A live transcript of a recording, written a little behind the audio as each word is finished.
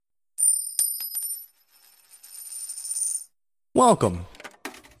Welcome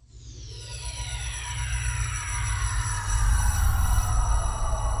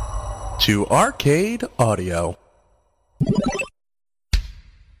to Arcade Audio.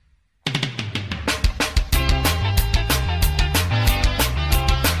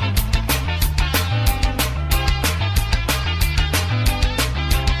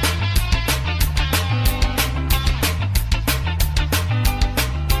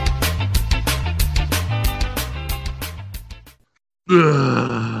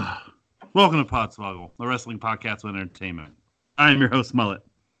 Welcome to Podswoggle, the wrestling podcast with entertainment. I am your host, Mullet.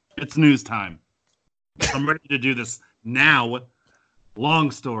 It's news time. I'm ready to do this now. Long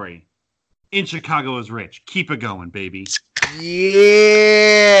story. In Chicago is rich. Keep it going, baby.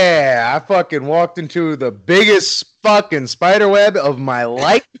 Yeah, I fucking walked into the biggest fucking spiderweb of my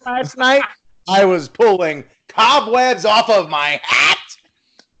life last night. I was pulling cobwebs off of my hat.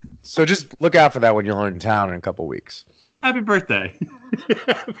 So just look out for that when you're in town in a couple weeks. Happy birthday.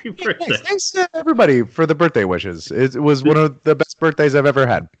 Happy birthday. Thanks to everybody for the birthday wishes. It was one of the best birthdays I've ever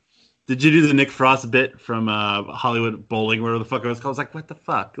had. Did you do the Nick Frost bit from Hollywood Bowling, whatever the fuck it was called? I was like, what the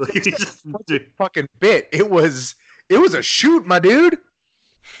fuck? Like, he just fucking bit. It was a shoot, my dude.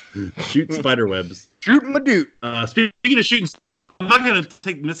 Shoot spiderwebs. Shooting my dude. Speaking of shooting, I'm not going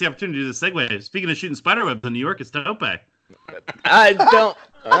to miss the opportunity to do the segue. Speaking of shooting spiderwebs in New York, it's Tope. I don't.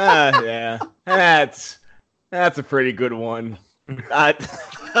 Yeah, that's a pretty good one.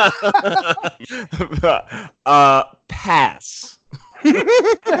 Pass.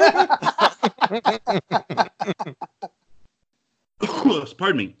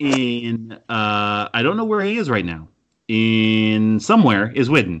 Pardon me. I don't know where he is right now. In somewhere is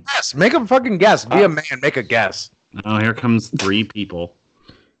Widden. Yes, make a fucking guess. Be a man. Make a guess. Oh, here comes three people.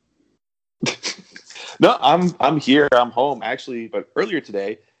 No, I'm here. I'm home actually. But earlier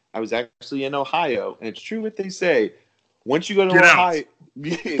today, I was actually in Ohio, and it's true what they say. Once you go to Ohio,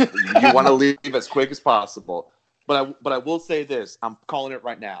 you want to leave as quick as possible. But I will say this: I'm calling it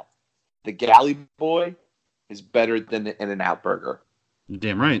right now. The Galley Boy is better than the In-N-Out Burger.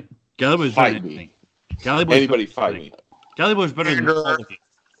 Damn right. Galley Boy's better than anything. Galley Boy's Anybody fight me? Galley Boy's better than all of you.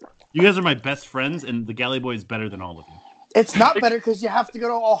 You guys are my best friends, and the Galley Boy is better than all of you. It's not better because you have to go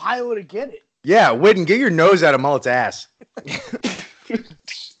to Ohio to get it. Yeah, Widden, get your nose out of Mullet's ass.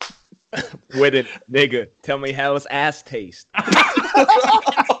 Widden, nigga, tell me how his ass tastes.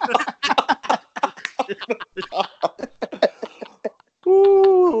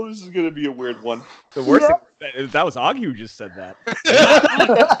 Ooh, this is gonna be a weird one. The worst thing that was Augie who just said that.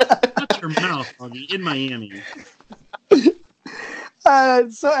 Shut your mouth, Augie, in Miami.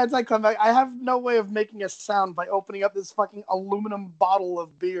 So as I come back, I have no way of making a sound by opening up this fucking aluminum bottle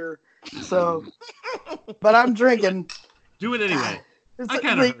of beer. So, but I'm drinking. Do it anyway. I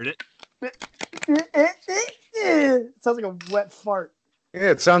kind of heard it. It sounds like a wet fart. Yeah,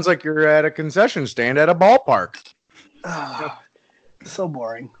 it sounds like you're at a concession stand at a ballpark. So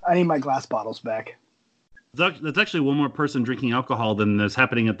boring. I need my glass bottles back. That's actually one more person drinking alcohol than there's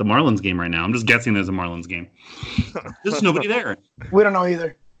happening at the Marlins game right now. I'm just guessing there's a Marlins game. There's nobody there. We don't know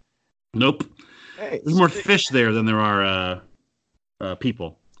either. Nope. Hey, There's more fish there than there are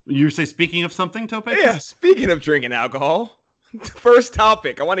people. You say speaking of something, Tope? Yeah, speaking of drinking alcohol, first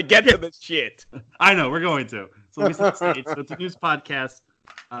topic. I want to get to this shit. I know, we're going to. So we set the stage. So it's a news podcast.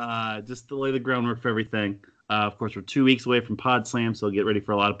 Just to lay the groundwork for everything. Of course, we're 2 weeks away from Pod Slam, so get ready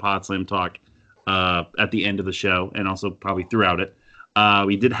for a lot of Pod Slam talk at the end of the show and also probably throughout it.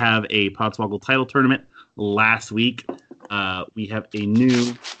 We did have a Podswoggle title tournament last week. We have a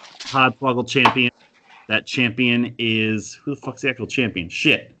new Podswoggle champion. That champion is... Who the fuck's the actual champion?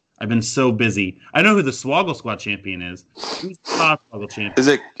 Shit. I've been so busy. I know who the Swoggle Squad champion is. Who's the Podswoggle champion?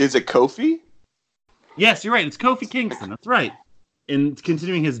 Is it Kofi? Yes, you're right. It's Kofi Kingston. That's right. And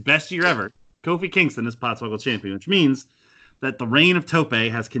continuing his best year ever, Kofi Kingston is Podswoggle champion, which means that the reign of Tope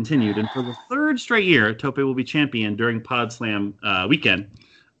has continued. And for the third straight year, Tope will be champion during Pod Slam weekend.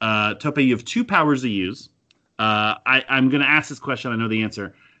 Tope, you have two powers to use. I'm going to ask this question. I know the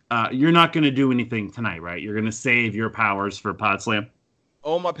answer. You're not going to do anything tonight, right? You're going to save your powers for Pod Slam?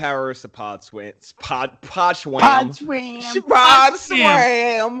 All my powers to Pod Swam. Pod swam.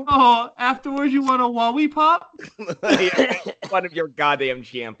 Oh, afterwards you want a Wally Pop? One of your goddamn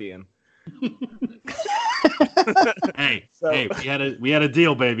champion. Hey, we had a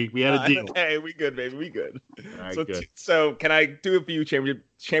deal, baby. We had a deal. Hey, we good, baby. We good. All right, So, good. so can I do a few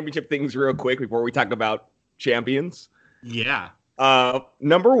championship things real quick before we talk about champions? Yeah.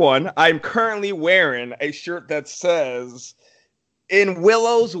 Number one, I'm currently wearing a shirt that says "In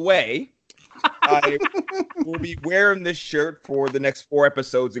Willow's Way." I will be wearing this shirt for the next 4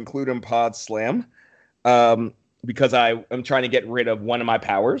 episodes, including Pod Slam. because I am trying to get rid of one of my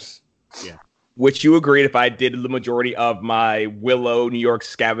powers. Yeah. Which you agreed if I did the majority of my Willow New York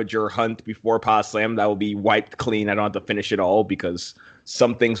scavenger hunt before Pod Slam, that will be wiped clean. I don't have to finish it all because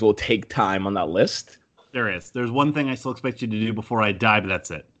some things will take time on that list. There is. There's one thing I still expect you to do before I die, but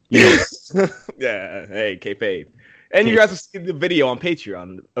that's it. Yes. Yeah. Hey, kayfabe. And you guys will see the video on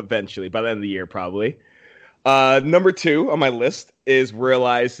Patreon eventually, by the end of the year, probably. Number 2 on my list is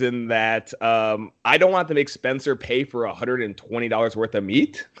realizing that I don't want to make Spencer pay for $120 worth of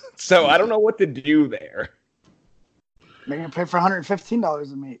meat. So I don't know what to do there. Make him pay for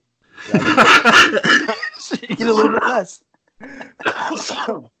 $115 a meat. So you get a little bit less.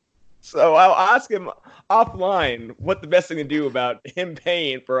 So I'll ask him offline what the best thing to do about him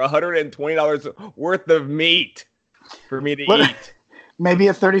paying for $120 worth of meat for me to eat. Maybe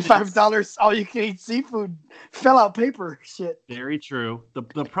a $35 all-you-can-eat seafood fill-out paper shit. Very true.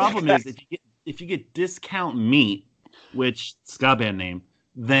 The problem is if you get discount meat, which ska band name,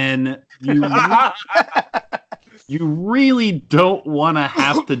 then you really don't want to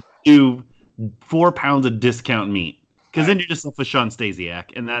have to do 4 pounds of discount meat, because then you're just a Sean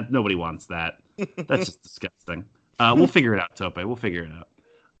Stasiak, and that nobody wants that. That's just disgusting. We'll figure it out, Tope. We'll figure it out.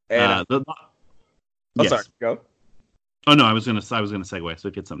 And, yes. Sorry, go. Oh no, I was gonna segue,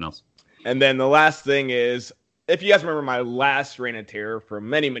 so get something else. And then the last thing is, if you guys remember my last Reign of Terror from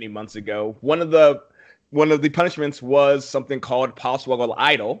many, many months ago, one of the punishments was something called Podswoggle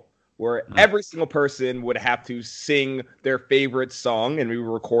Idol, where every single person would have to sing their favorite song, and we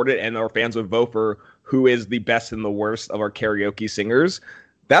would record it, and our fans would vote for who is the best and the worst of our karaoke singers.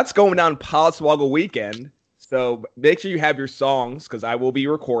 That's going down Podswoggle weekend, so make sure you have your songs, because I will be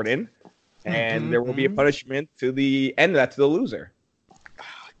recording. And there will be a punishment to the end of that to the loser.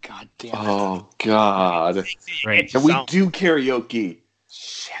 God damn it. Oh, God. Right. And we do karaoke.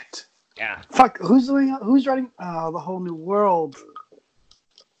 Shit. Yeah. Fuck, who's writing The Whole New World?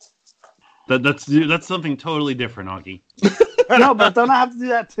 That's something totally different, Augie. No, but don't I have to do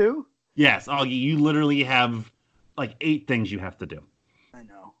that too? Yes, Augie, you literally have like 8 things you have to do. I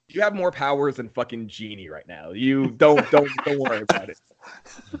know. You have more powers than fucking Genie right now. You don't worry about it.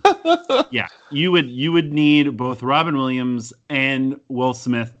 Yeah, you would need both Robin Williams and Will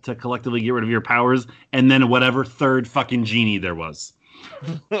Smith to collectively get rid of your powers, and then whatever third fucking genie there was.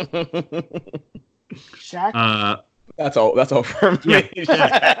 Shaq? That's all for me.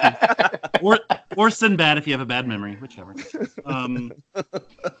 or Sinbad if you have a bad memory, whichever.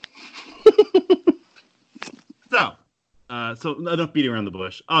 So enough beating around the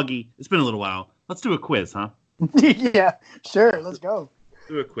bush. Augie, it's been a little while. Let's do a quiz, huh? Yeah, sure. Let's go.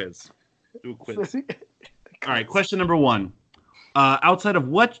 Do a quiz. All right, question number 1. Outside of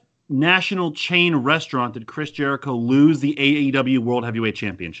what national chain restaurant did Chris Jericho lose the AEW World Heavyweight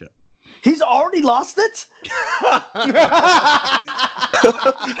Championship? He's already lost it? Got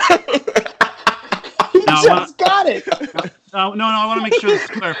it. No, I want to make sure this is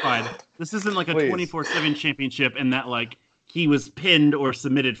clarified. This isn't like a 24/7 championship and that like he was pinned or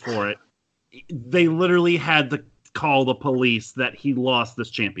submitted for it. They literally had to call the police that he lost this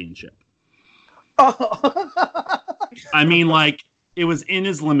championship. I mean, like, it was in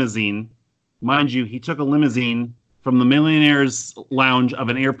his limousine. Mind you, he took a limousine from the Millionaire's Lounge of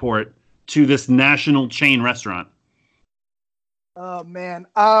an airport to this national chain restaurant. Oh, man.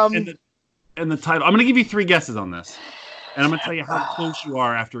 And the title. I'm going to give you 3 guesses on this. And I'm going to tell you how close you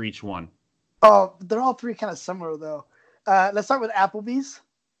are after each one. Oh, they're all 3 kind of similar, though. Let's start with Applebee's.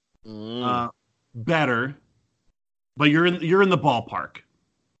 Better. But you're in the ballpark.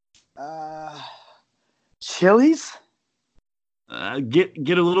 Chili's?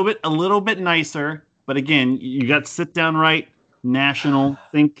 Get a little bit nicer, but again, you got sit down right, national.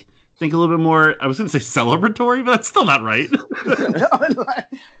 Think a little bit more. I was going to say celebratory, but that's still not right. Think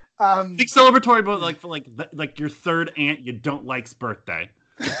celebratory, but like for like your third aunt you don't like's birthday.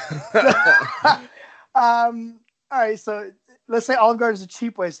 All right, so let's say Olive Garden is a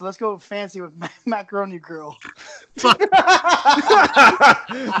cheap way, so let's go fancy with Macaroni Grill.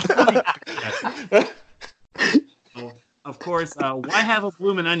 Of course, why have a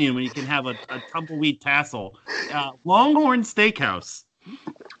bloomin' onion when you can have a tumbleweed tassel? Longhorn Steakhouse.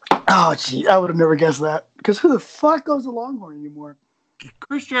 Oh, gee, I would have never guessed that. Because who the fuck goes to Longhorn anymore?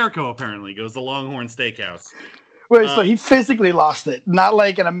 Chris Jericho apparently goes to Longhorn Steakhouse. Wait, so he physically lost it, not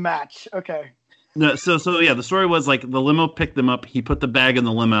like in a match. Okay. No, so yeah, the story was like the limo picked them up. He put the bag in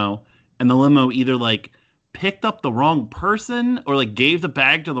the limo, and the limo either like picked up the wrong person or like gave the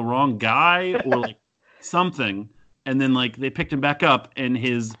bag to the wrong guy or like something. And then like they picked him back up, and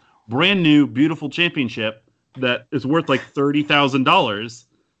his brand new beautiful championship that is worth like $30,000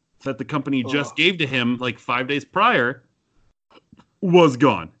 that the company just gave to him like 5 days prior was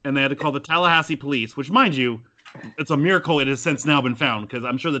gone. And they had to call the Tallahassee police, which, mind you, it's a miracle it has since now been found, because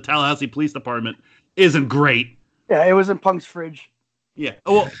I'm sure the Tallahassee Police Department isn't great. Yeah, it was in Punk's fridge. Yeah.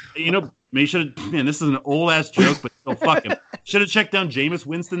 Well, maybe should have. Man, this is an old ass joke, but still, fuck him. Should have checked down Jameis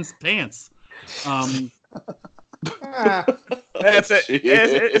Winston's pants. That's it.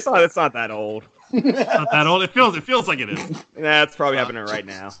 It's not that old. Not that old. It feels like it is. That's probably happening right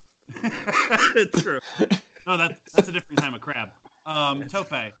now. True. No, that's a different time of crab.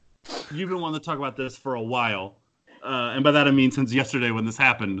 Tope, you've been wanting to talk about this for a while, and by that I mean since yesterday when this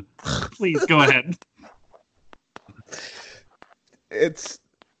happened. Please go ahead. It's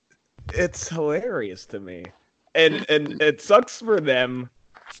hilarious to me, and it sucks for them,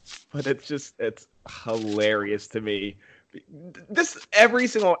 but it's hilarious to me. This every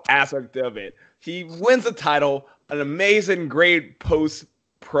single aspect of it. He wins the title, an amazing, great post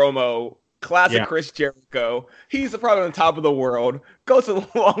promo, classic Chris Jericho. He's probably on the top of the world. Goes to the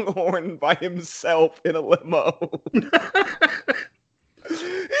Longhorn by himself in a limo. He's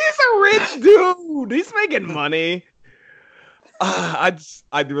a rich dude. He's making money. I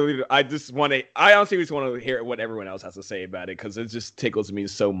honestly just want to hear what everyone else has to say about it, because it just tickles me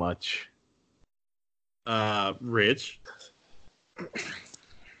so much. Rich.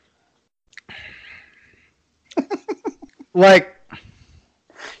 Like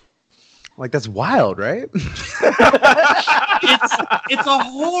that's wild, right? It's a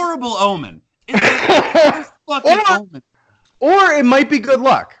horrible omen. It's a fucking omen. Or it might be good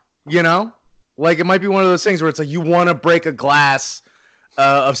luck, Like, it might be one of those things where it's like you want to break a glass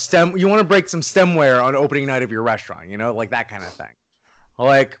of stem. You want to break some stemware on opening night of your restaurant, like that kind of thing.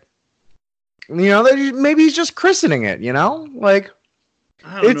 Like, maybe he's just christening it, Like,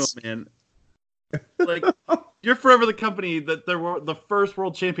 I don't know, man. Like, you're forever the company that the first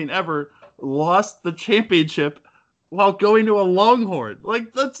world champion ever lost the championship while going to a Longhorn.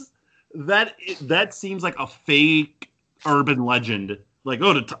 Like, that seems like a fake urban legend. Like,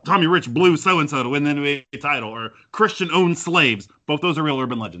 Tommy Rich blew so-and-so to win the NBA title, or Christian owned slaves. Both those are real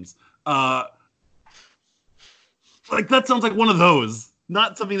urban legends. Like, that sounds like one of those.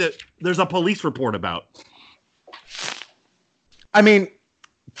 Not something that there's a police report about. I mean,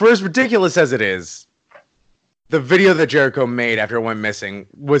 for as ridiculous as it is, the video that Jericho made after it went missing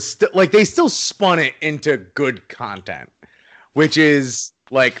was they still spun it into good content, which is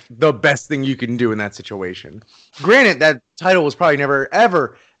like the best thing you can do in that situation. Granted, that title was probably never,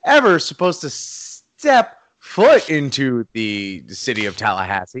 ever, ever supposed to step foot into the city of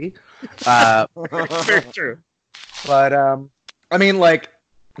Tallahassee. Very true. But, I mean, like,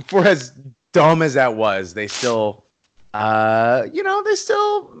 for as dumb as that was, they still, they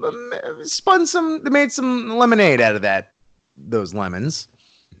made some lemonade out of those lemons.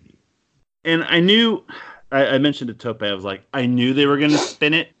 And I knew, I mentioned to Tope, I was like, I knew they were going to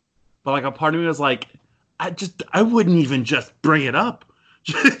spin it, but like a part of me was like, I wouldn't even just bring it up.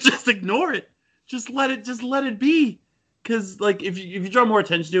 Just ignore it. Just let it be. Because like, if you draw more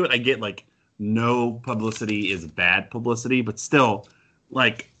attention to it, I get like, no publicity is bad publicity, but still,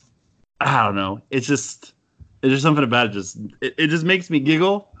 like, I don't know. It's just something about it. It just makes me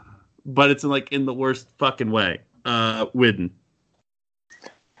giggle, but it's like in the worst fucking way. Widden.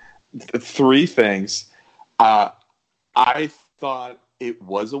 3 things. I thought it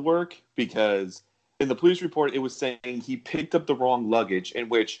was a work because in the police report, it was saying he picked up the wrong luggage, in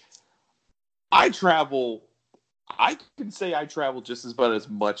which I can say I travel just about as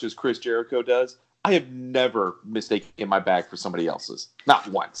much as Chris Jericho does. I have never mistaken my bag for somebody else's. Not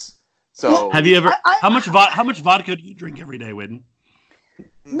once. So have you ever? How much vodka do you drink every day, Widden?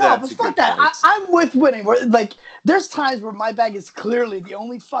 No, but fuck that. I'm with Winning. Like, there's times where my bag is clearly the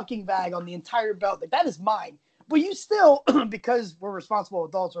only fucking bag on the entire belt. Like, that is mine. But you still, because we're responsible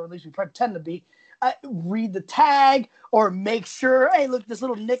adults, or at least we pretend to be, read the tag or make sure, hey, look, this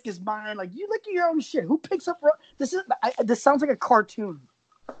little nick is mine. Like, you look at your own shit. Who picks up? This sounds like a cartoon.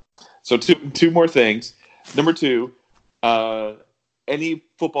 So two more things. Number 2, any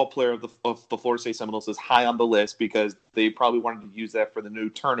football player of the Florida State Seminoles is high on the list because they probably wanted to use that for the new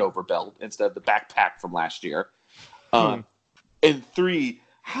turnover belt instead of the backpack from last year. And 3,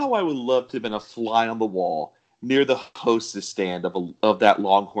 how I would love to have been a fly on the wall near the hostess stand of that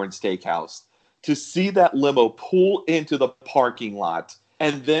Longhorn Steakhouse to see that limo pull into the parking lot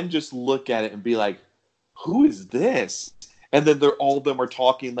and then just look at it and be like, who is this? And then all of them are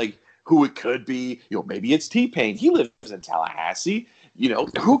talking like who it could be. Maybe it's T-Pain. He lives in Tallahassee.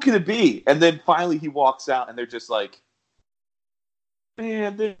 Who could it be? And then finally he walks out and they're just like,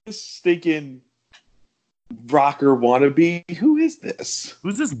 man, this stinking rocker wannabe. Who is this?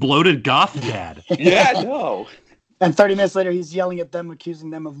 Who's this bloated goth dad? Yeah, no. And 30 minutes later, he's yelling at them, accusing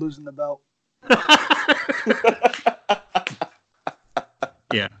them of losing the belt.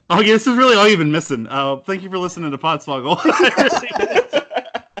 Yeah. Oh, yeah, this is really all you've been missing. Thank you for listening to Podswoggle.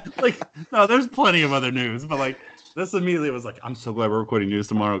 No, there's plenty of other news, but like this immediately was like, I'm so glad we're recording news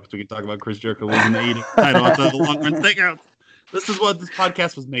tomorrow because we can talk about Chris Jericho losing the AEW title after the long run takeout. This is what this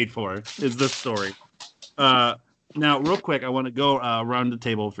podcast was made for. Is this story? Now, real quick, I want to go around the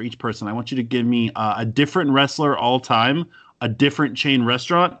table for each person. I want you to give me a different wrestler all time, a different chain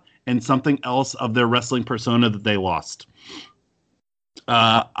restaurant, and something else of their wrestling persona that they lost.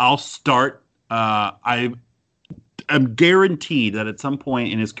 I'll start. I'm guaranteed that at some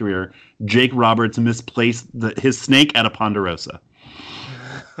point in his career, Jake Roberts misplaced his snake at a Ponderosa.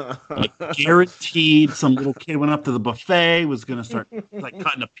 Like, guaranteed, some little kid went up to the buffet, was going to start like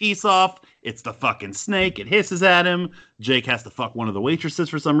cutting a piece off. It's the fucking snake. It hisses at him. Jake has to fuck one of the waitresses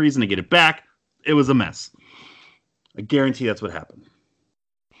for some reason to get it back. It was a mess. I guarantee that's what happened.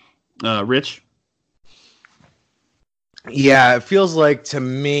 Rich? Yeah, it feels like to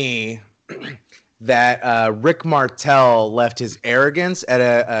me that Rick Martel left his arrogance at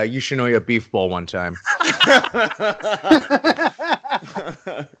a Yoshinoya Beef Bowl one time.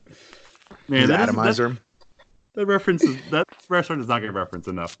 Man, atomizer. That restaurant does not get referenced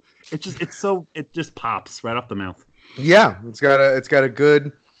enough. It just pops right off the mouth. Yeah, it's got a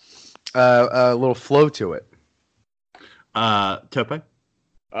good little flow to it. Tope?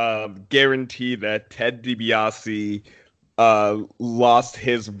 Guarantee that Ted DiBiase lost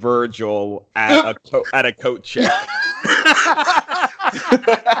his Virgil at a coat check.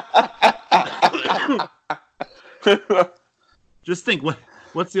 Just think,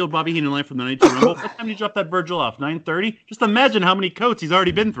 what's the old Bobby Heenan line from the 92 Rumble? What time did you drop that Virgil off? 9:30? Just imagine how many coats he's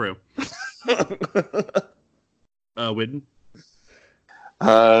already been through. Whidden?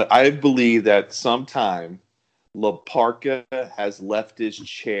 I believe that sometime La Parka has left his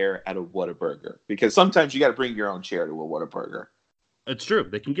chair at a Whataburger, because sometimes you got to bring your own chair to a Whataburger. It's true.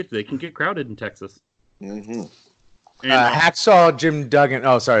 They can get crowded in Texas. Mm-hmm. And, Hacksaw Jim Duggan.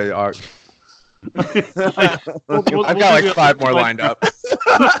 Oh, sorry, Art. I've I've got like 5 more lined up.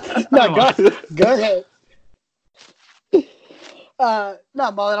 No, go ahead.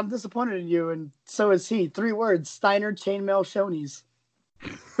 No, Mullet, I'm disappointed in you, and so is he. 3 words: Steiner Chainmail Shoney's.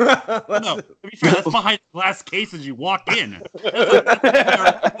 No, to be fair, that's behind glass case as you walk in.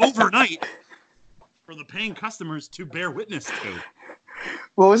 That's overnight for the paying customers to bear witness to.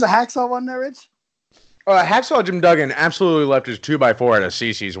 What was the Hacksaw one there, Rich? Hacksaw Jim Duggan absolutely left his 2x4 at a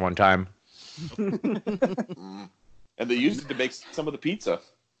CC's one time. And they used it to make some of the pizza.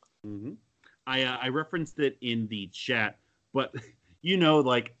 Mm-hmm. I referenced it in the chat, but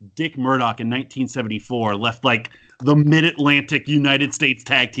like Dick Murdoch in 1974 left like the Mid-Atlantic United States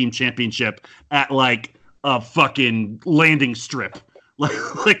Tag Team Championship at like a fucking landing strip,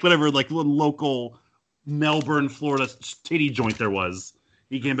 like whatever, like local Melbourne, Florida titty joint there was.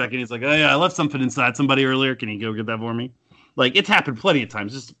 He came back and he's like, "Oh yeah, I left something inside somebody earlier. Can you go get that for me?" Like, it's happened plenty of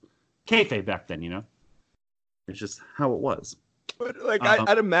times. Just kayfabe back then, It's just how it was. But like,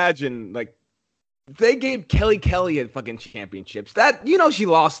 I'd imagine like they gave Kelly a fucking championships. That she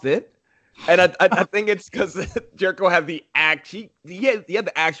lost it, and I think it's because Jericho had the he had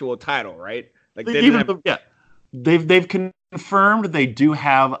the actual title, right? Like they've confirmed they do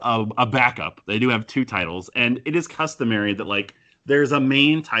have a backup. They do have 2 titles, and it is customary that like there's a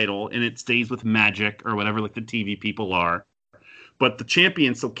main title and it stays with Magic or whatever like the TV people are, but the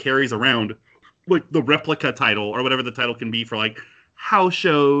champion still carries around like the replica title or whatever the title can be for like house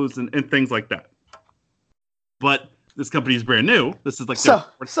shows and things like that. But this company is brand new. This is like their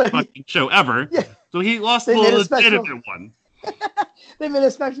first fucking show ever. Yeah. So he lost the legitimate one. They made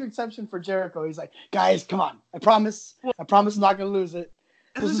a special exception for Jericho. He's like, guys, come on. I promise I'm not going to lose it.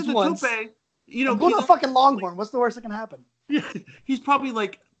 This is once. Tope, I'm going to fucking Longhorn. What's the worst that can happen? Yeah, he's probably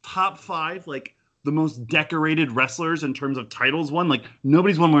like top 5, like the most decorated wrestlers in terms of titles won. Like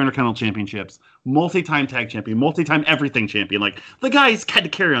nobody's won more Intercontinental Championships, multi-time tag champion, multi-time everything champion. Like the guys had to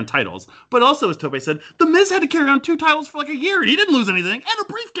carry on titles, but also as Tope said, the Miz had to carry on 2 titles for like a year and he didn't lose anything and a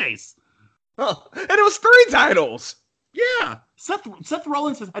briefcase. Oh, and it was 3 titles. Yeah, Seth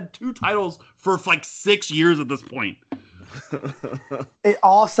Rollins has had 2 titles for like 6 years at this point. It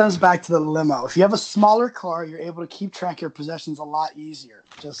all stems back to the limo. If you have a smaller car, you're able to keep track of your possessions a lot easier.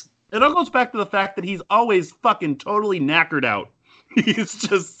 It all goes back to the fact that he's always fucking totally knackered out. He's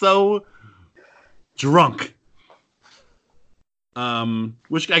just so drunk.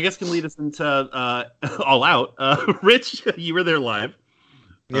 Which I guess can lead us into All Out. Rich, you were there live.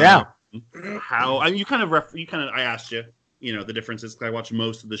 Yeah. how I mean, I asked you, the differences because I watched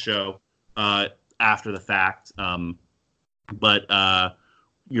most of the show after the fact. But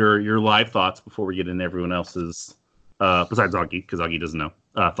your live thoughts before we get into everyone else's besides Augie, because Augie doesn't know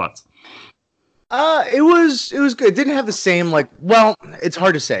thoughts. It was good. It didn't have the same well, it's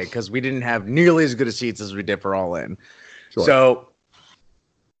hard to say because we didn't have nearly as good of seats as we did for All In. Sure. So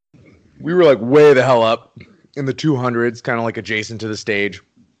we were way the hell up in the 200s, kind of adjacent to the stage.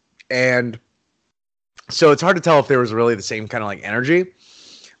 And so it's hard to tell if there was really the same kind of energy.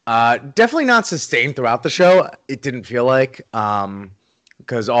 Definitely not sustained throughout the show. It didn't feel like,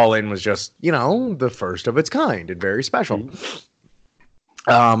 because All In was just, the first of its kind and very special.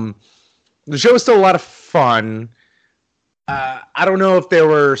 Mm-hmm. The show was still a lot of fun. I don't know if there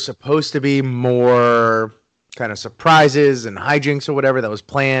were supposed to be more kind of surprises and hijinks or whatever that was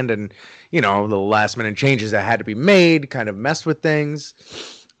planned, and the last minute changes that had to be made kind of messed with things.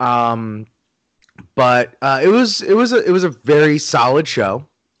 But it was a very solid show.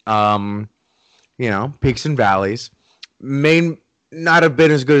 Peaks and valleys. May not have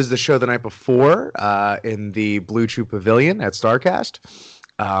been as good as the show the night before in the Blue Chew Pavilion at StarCast.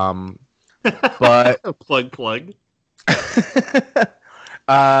 But plug.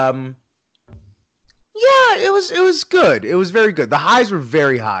 Yeah, it was good. It was very good. The highs were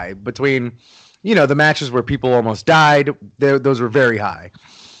very high between, the matches where people almost died. Those were very high.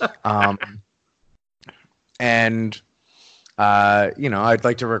 I'd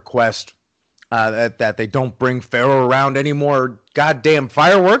like to request that they don't bring Pharaoh around any more goddamn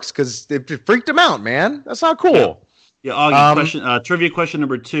fireworks because it freaked him out, man. That's not cool. Yeah, Augie, trivia question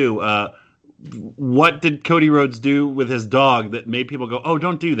number 2. What did Cody Rhodes do with his dog that made people go, "Oh,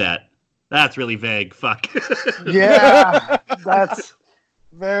 don't do that"? That's really vague. Fuck. Yeah, that's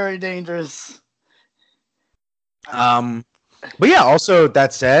very dangerous. But yeah, also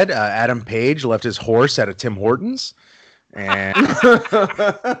that said, Adam Page left his horse at a Tim Hortons. And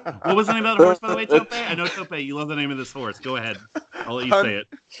what was the name of that horse, by the way, Tope? I know, Tope, you love the name of this horse. Go ahead. I'll let you say it.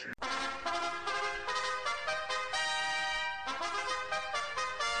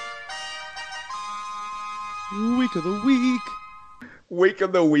 Week of the week. Week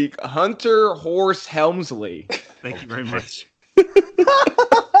of the week. Hunter Horse Helmsley. Thank you very much.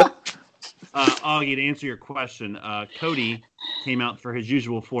 Augie, to answer your question, Cody came out for his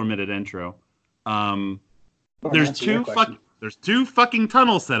usual 4-minute intro. There's two fucking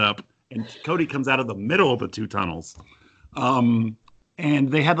tunnels set up, and Cody comes out of the middle of the 2 tunnels. And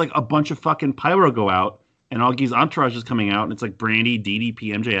they had a bunch of fucking pyro go out, and Augie's entourage is coming out, and it's Brandy,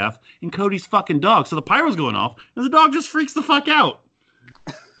 DDP, MJF, and Cody's fucking dog. So the pyro's going off, and the dog just freaks the fuck out.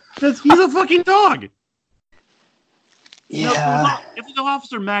 Because he's a fucking dog. Yeah. If it's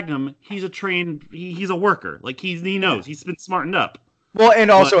Officer Magnum, he's a trained, he's a worker. He knows. He's been smartened up. Well,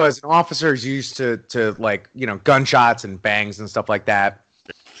 and also as an officer, he's used to gunshots and bangs and stuff like that.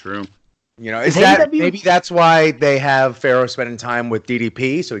 True. Is that maybe that's why they have Pharaoh spending time with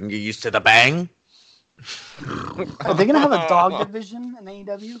DDP so he can get used to the bang? Are they gonna have a dog division in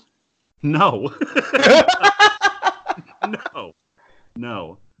AEW? No.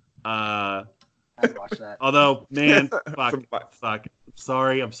 No. I'd watch that. Although, man, fuck.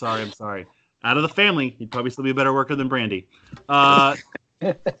 I'm sorry. Out of the family, he'd probably still be a better worker than Brandy. Oh,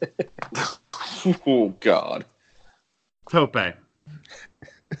 God. Tope.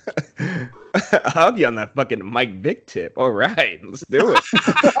 I'll be on that fucking Mike Vick tip. All right, let's do it.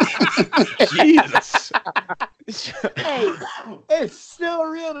 Jesus. Hey, it's still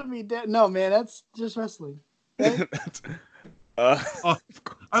real to me. No, man, that's just wrestling. Right? I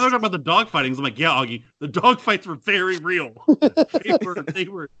thought about the dog fightings. I'm yeah, Augie, the dog fights were very real.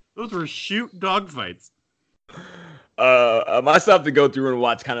 Those were shoot dog fights. I still have to go through and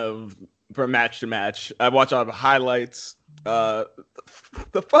watch kind of from match to match. I watch all the highlights. The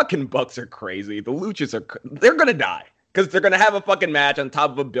fucking Bucks are crazy. The Luchas they're gonna die because they're gonna have a fucking match on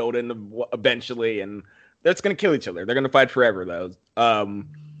top of a building eventually, and they're just gonna kill each other. They're gonna fight forever though.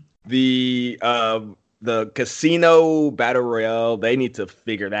 The casino battle royale, they need to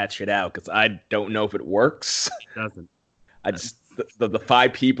figure that shit out because I don't know if it works. It doesn't. I just the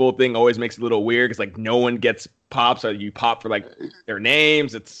 5 people thing always makes it a little weird because no one gets pops or you pop for their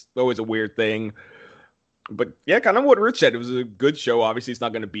names. It's always a weird thing. But yeah, kind of what Rich said. It was a good show. Obviously, it's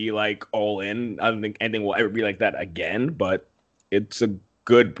not going to be All In. I don't think anything will ever be like that again. But it's a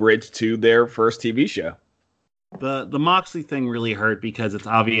good bridge to their first TV show. The Moxley thing really hurt because it's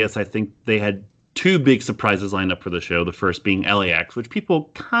obvious. I think they had 2 big surprises lined up for the show. The first being LAX, which people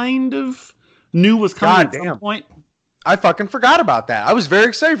kind of knew was coming at some point. I fucking forgot about that. I was very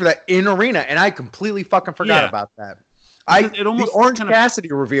excited for that in arena, and I completely fucking forgot about that. The Orange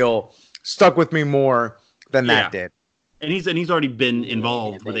Cassidy reveal stuck with me more than that did. And he's already been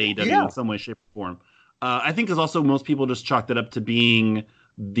involved with AEW in some way, shape, or form. I think because also most people just chalked it up to being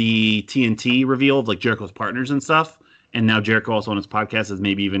the TNT reveal of like Jericho's partners and stuff. And now Jericho also on his podcast has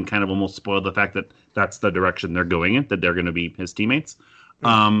maybe even kind of almost spoiled the fact that that's the direction they're going in, that they're going to be his teammates.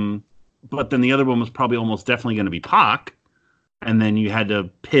 But then the other one was probably almost definitely going to be Pac. And then you had to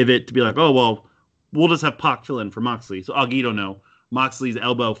pivot to be like, oh, well, we'll just have Pac fill in for Moxley. So Augie don't know. Moxley's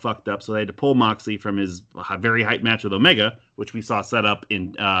elbow fucked up, so they had to pull Moxley from his very hype match with Omega, which we saw set up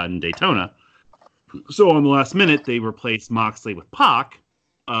in Daytona. So on the last minute, they replaced Moxley with Pac.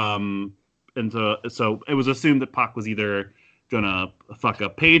 And so it was assumed that Pac was either going to fuck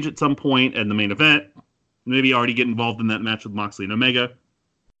up Page at some point in the main event, maybe already get involved in that match with Moxley and Omega.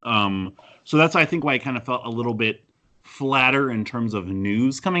 So that's, I think, why I kind of felt a little bit flatter in terms of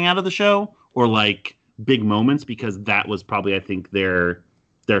news coming out of the show, or like big moments, because that was probably, I think, their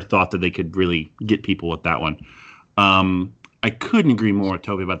thought that they could really get people with that one. I couldn't agree more with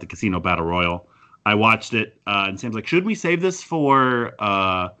Toby about the Casino Battle Royal. I watched it, and Sam's like, should we save this for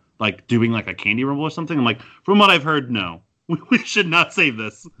like doing like a Candy Rumble or something? I'm like, from what I've heard, no, we should not save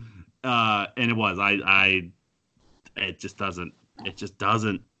this. And it was, it just doesn't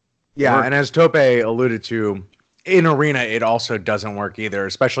Yeah, work. and as Tope alluded to, in Arena, it also doesn't work either,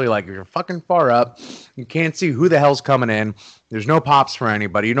 especially like if you're fucking far up. You can't see who the hell's coming in. There's no pops for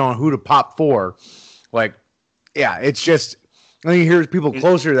anybody. You don't know who to pop for. Like, yeah, it's just, and you hear people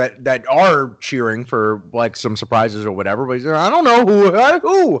closer that are cheering for like some surprises or whatever, but I don't know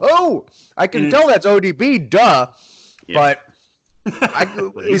who. I can tell that's ODB, duh. Yeah.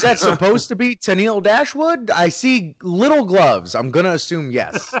 But is that supposed to be Tennille Dashwood? I see little gloves. I'm gonna assume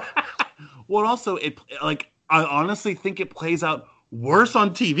yes. Well, also I honestly think it plays out worse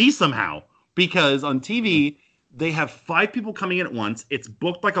on TV somehow, because on TV they have 5 people coming in at once. It's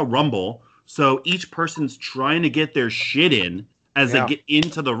booked like a Rumble, so each person's trying to get their shit in as they get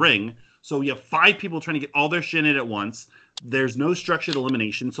into the ring. So you have 5 people trying to get all their shit in at once. There's no structured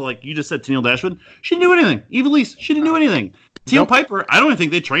elimination. So like you just said, Tennille Dashwood, she didn't do anything. Evilise, she didn't do anything. Teal Piper, I don't even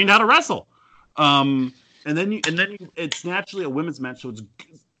think they trained how to wrestle. And then it's naturally a women's match, so it's,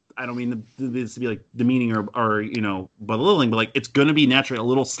 I don't mean this to be like demeaning or belittling, but like it's going to be naturally a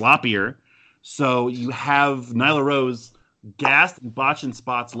little sloppier. So you have Nyla Rose gassed and botching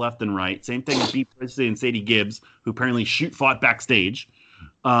spots left and right. Same thing with Bea Priestley and Sadie Gibbs, who apparently fought backstage,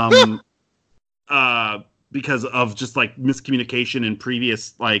 because of just like miscommunication and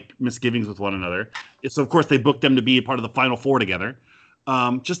previous like misgivings with one another. So of course they booked them to be a part of the Final Four together.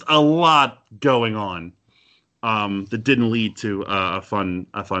 Just a lot going on. That didn't lead to a fun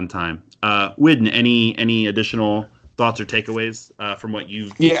time. Widden, any additional thoughts or takeaways from what you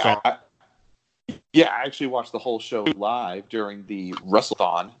saw? I actually watched the whole show live during the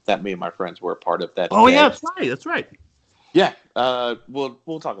Wrestlethon that me and my friends were a part of that Oh day. yeah, that's right. Yeah,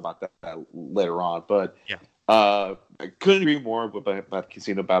 we'll talk about that later on. But I couldn't agree more about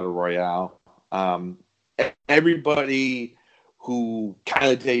Casino Battle Royale. Everybody who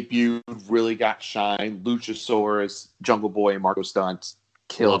kind of debuted really got shine. Luchasaurus, Jungle Boy, and Marco Stunt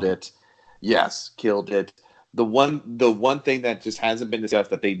killed it. Yes, killed it. The one thing that just hasn't been discussed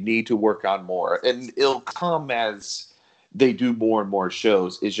that they need to work on more, and it'll come as they do more and more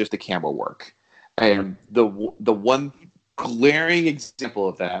shows, is just the camera work. And the one glaring example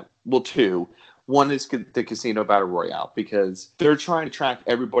of that, well, two. One is the Casino Battle Royale, because they're trying to track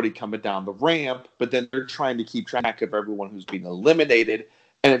everybody coming down the ramp, but then they're trying to keep track of everyone who's being eliminated.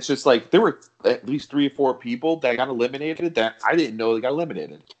 And it's just like there were at least 3 or 4 people that got eliminated that I didn't know they got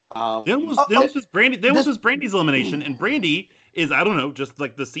eliminated. There was just Brandy. There was just Brandy's elimination, and Brandy is, I don't know, just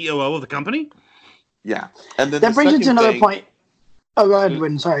like the COO of the company. Yeah, and then that brings you to another point. Oh, go ahead,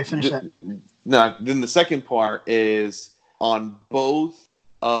 Wynn. Sorry, finish that. No, then the second part is on both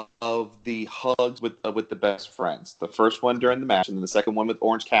of the hugs with the best friends. The first one during the match, and then the second one with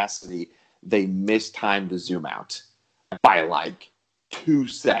Orange Cassidy. They mistimed the zoom out by like 2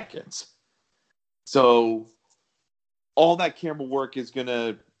 seconds. So all that camera work is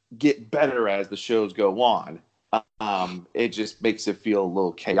gonna get better as the shows go on. It just makes it feel a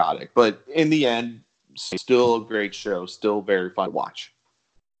little chaotic, but in the end, still a great show. Still very fun to watch.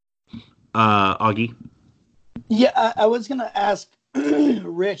 Augie. Yeah, I was gonna ask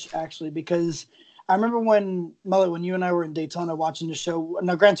Rich actually, because I remember when you and I were in Daytona watching the show.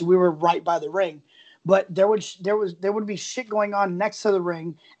 Now, granted, we were right by the ring, but there would be shit going on next to the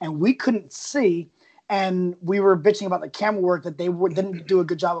ring, and we couldn't see. and we were bitching about the camera work that they didn't do a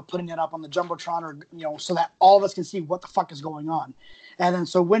good job of putting it up on the jumbotron, or so that all of us can see what the fuck is going on. And then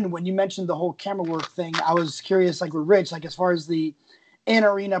so when you mentioned the whole camera work thing, I was curious, like with Rich, like as far as the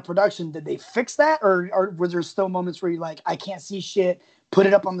in-arena production, did they fix that, or was there still moments where you're like, I can't see shit, put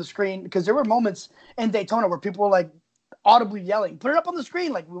it up on the screen? Because there were moments in Daytona where people were like audibly yelling, put it up on the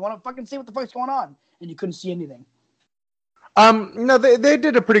screen, like we want to fucking see what the fuck's going on, and you couldn't see anything. No, they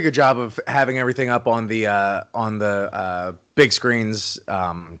did a pretty good job of having everything up on the big screens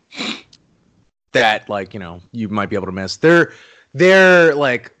that, like, you might be able to miss. They're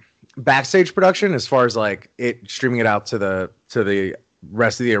like backstage production as far as like it streaming it out to the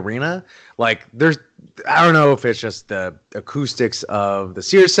rest of the arena. Like I don't know if it's just the acoustics of the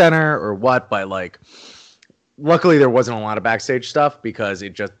Sears Center or what, but like luckily there wasn't a lot of backstage stuff because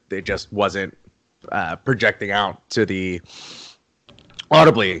it just wasn't projecting out to the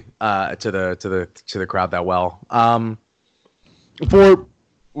audibly to the crowd that well. Before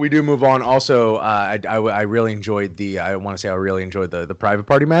we do move on, also I really enjoyed the private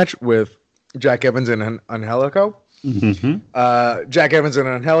party match with Jack Evans and Angelico. Mm-hmm. Jack Evans and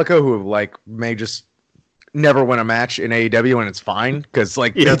Angelico, who like may just never win a match in AEW, and it's fine because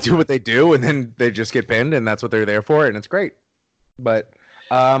like they do what they do, and then they just get pinned, and that's what they're there for, and it's great. But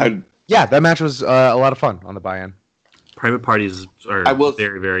yeah, that match was a lot of fun on the buy-in. Private parties are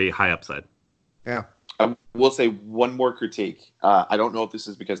very, very high upside. Yeah. I will say one more critique. I don't know if this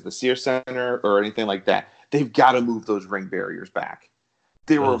is because of the Sears Center or anything like that. They've got to move those ring barriers back.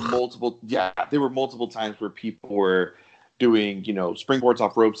 There were multiple times where people were doing, springboards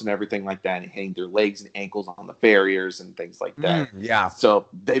off ropes and everything like that, and hitting their legs and ankles on the barriers and things like that. Yeah. So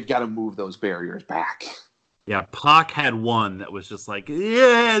they've got to move those barriers back. Yeah, Pac had one that was just like,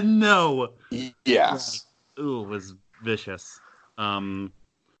 yeah, no. Yes. Ooh, it was vicious.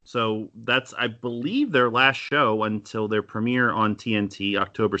 So that's, I believe, their last show until their premiere on TNT,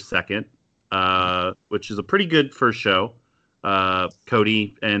 October 2nd, which is a pretty good first show.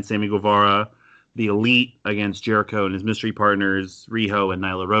 Cody and Sammy Guevara, the Elite against Jericho and his mystery partners, Riho and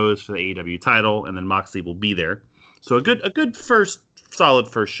Nyla Rose for the AEW title, and then Moxley will be there. So a good solid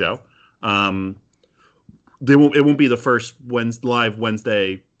first show. It won't be the first live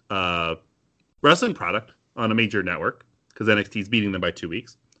Wednesday wrestling product on a major network because NXT is beating them by 2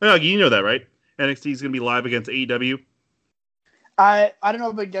 weeks. Oh, you know that, right? NXT is going to be live against AEW. I don't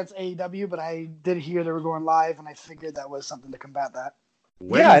know if it gets AEW, but I did hear they were going live, and I figured that was something to combat that.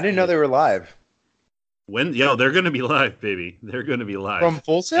 Yeah, I didn't know they were live. They're going to be live, baby. They're going to be live from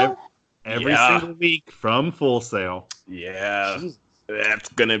Full Sail every single week from Full Sail. Yeah, Jesus. That's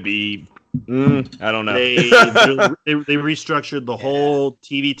going to be. I don't know. They restructured the whole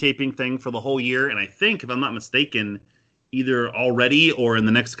TV taping thing for the whole year, and I think, if I'm not mistaken, either already or in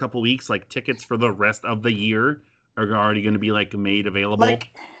the next couple weeks, like tickets for the rest of the year are already going to be like made available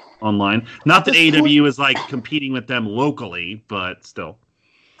online. Not that AEW is like competing with them locally, but still.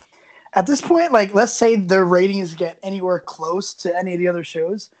 At this point, like, let's say their ratings get anywhere close to any of the other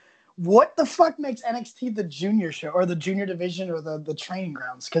shows. What the fuck makes NXT the junior show or the junior division or the training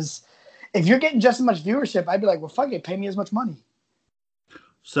grounds? Because if you're getting just as much viewership, I'd be like, well, fuck it, pay me as much money.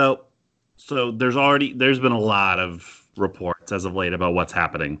 So there's been a lot of reports as of late about what's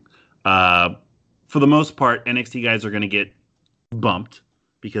happening. For the most part, NXT guys are going to get bumped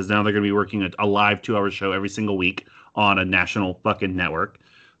because now they're going to be working a live 2-hour show every single week on a national fucking network.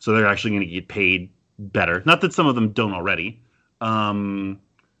 So they're actually going to get paid better. Not that some of them don't already.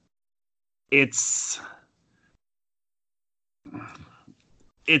 It's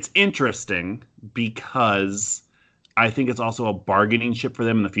interesting because I think it's also a bargaining chip for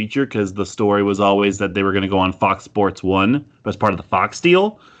them in the future because the story was always that they were going to go on Fox Sports 1 as part of the Fox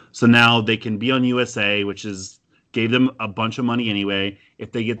deal. So now they can be on USA, which gave them a bunch of money anyway.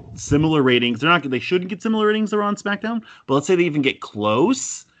 If they get similar ratings, they shouldn't get similar ratings they're on SmackDown. But let's say they even get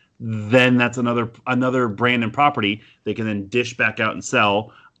close, then that's another brand and property they can then dish back out and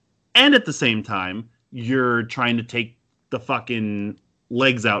sell. And at the same time, you're trying to take the fucking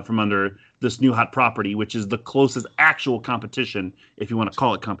legs out from under this new hot property, which is the closest actual competition, if you want to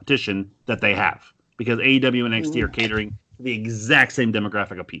call it competition, that they have. Because AEW and NXT are catering to the exact same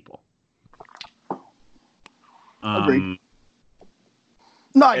demographic of people. Agreed.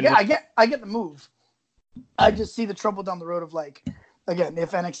 No, I get the move. I just see the trouble down the road of, like, again,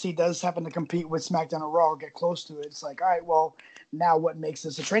 if NXT does happen to compete with SmackDown or Raw or get close to it, it's like, all right, well, now what makes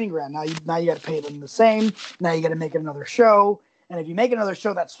this a training ground? Now you got to pay them the same. Now you got to make it another show. And if you make another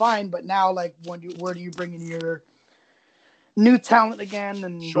show, that's fine. But now, like, where do you bring in new talent again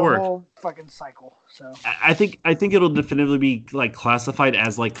and Sure. the whole fucking cycle. So I think it'll definitively be like classified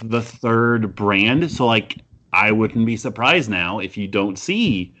as like the third brand. So like I wouldn't be surprised now if you don't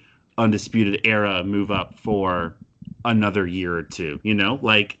see Undisputed Era move up for another year or two. You know,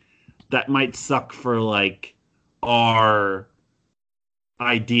 like that might suck for like our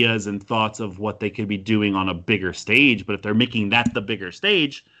ideas and thoughts of what they could be doing on a bigger stage. But if they're making that the bigger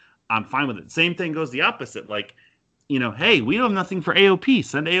stage, I'm fine with it. Same thing goes the opposite. Like, you know, hey, we don't have nothing for AOP.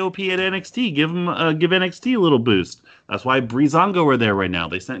 Send AOP at NXT. Give NXT a little boost. That's why Breezango are there right now.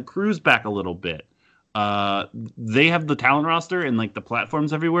 They sent Cruz back a little bit. They have the talent roster and like the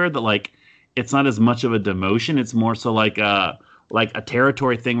platforms everywhere that like it's not as much of a demotion. It's more so like a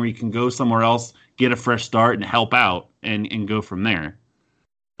territory thing where you can go somewhere else, get a fresh start, and help out and go from there.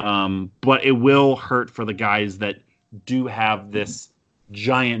 But it will hurt for the guys that do have this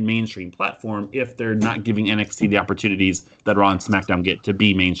giant mainstream platform if they're not giving NXT the opportunities that Raw and SmackDown get to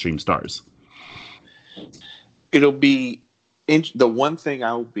be mainstream stars. It'll be the one thing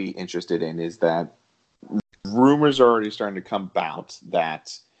I will be interested in is that rumors are already starting to come about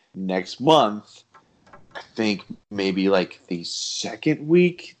that next month, I think maybe like the second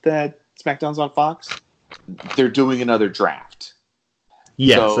week that SmackDown's on Fox, they're doing another draft.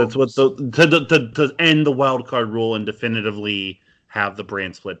 Yes, So- that's what to end the wild card rule and definitively have the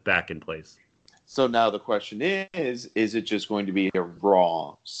brand split back in place. So now the question is it just going to be a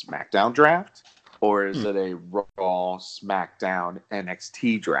Raw SmackDown draft, or is it a Raw SmackDown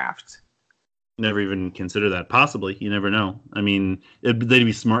NXT draft? Never even consider that. Possibly, you never know. I mean, they'd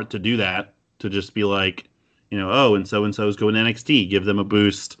be smart to do that, to just be like, you know, oh, and so is going to NXT, give them a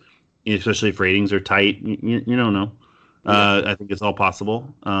boost, especially if ratings are tight. You don't know. I think it's all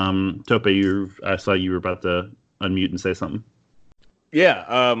possible. Tope, I saw you were about to unmute and say something.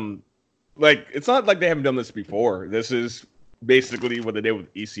 Yeah, like it's not like they haven't done this before. This is basically what they did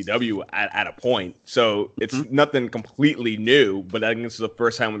with ECW at a point. So it's nothing completely new, but I think this is the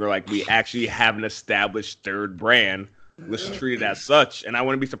first time when they're like, we actually have an established third brand. Let's treat it as such. And I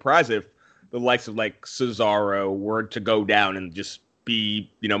wouldn't be surprised if the likes of like Cesaro were to go down and just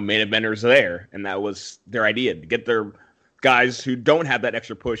be, you know, main eventers there. And that was their idea, to get their guys who don't have that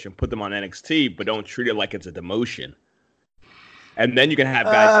extra push and put them on NXT, but don't treat it like it's a demotion. And then you can have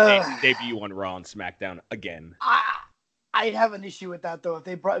guys debut on Raw and SmackDown again. I have an issue with that though. If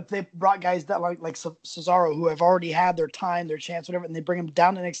they brought guys that like Cesaro who have already had their time, their chance, whatever, and they bring them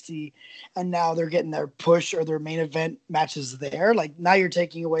down to NXT, and now they're getting their push or their main event matches there. Like now you're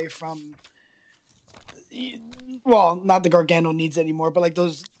taking away from, well, not the Gargano needs anymore, but like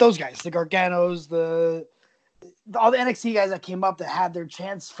those guys, the Garganos, all the NXT guys that came up that had their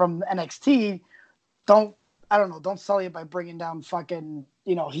chance from NXT, don't sully it by bringing down fucking,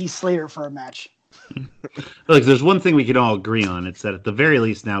 you know, Heath Slater for a match. Like, there's one thing we can all agree on. It's that at the very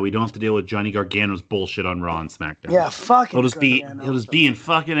least now we don't have to deal with Johnny Gargano's bullshit on Raw and SmackDown. Yeah, fucking. He'll just be in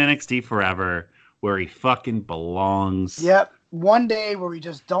fucking NXT forever, where he fucking belongs. Yep. One day where we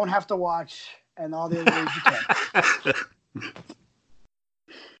just don't have to watch, and all the other days you can.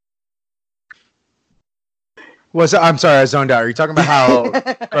 I'm sorry, I zoned out. Are you talking about how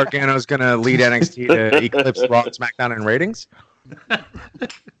Gargano's going to lead NXT to eclipse Raw and SmackDown in ratings?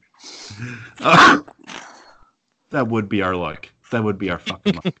 That would be our luck. That would be our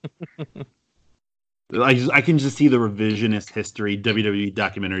fucking luck. I can just see the revisionist history WWE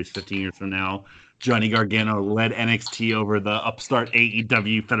documentaries 15 years from now. Johnny Gargano led NXT over the upstart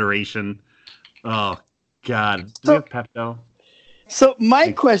AEW Federation. Oh, God. Do we have Pepto? So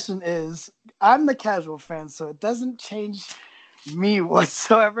my question is, I'm the casual fan, so it doesn't change me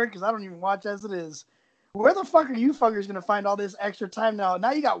whatsoever because I don't even watch as it is. Where the fuck are you fuckers going to find all this extra time now?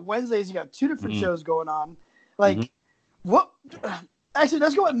 Now you got Wednesdays, you got 2 different shows going on. Like, what? Actually,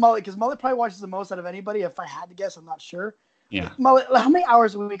 let's go with Mullet, because Mullet probably watches the most out of anybody. If I had to guess, I'm not sure. Yeah. Mullet, how many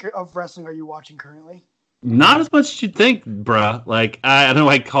hours a week of wrestling are you watching currently? Not as much as you'd think, bruh. Like, I know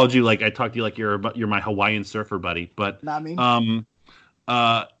I called you, like, I talked to you like you're my Hawaiian surfer buddy, but... Not me.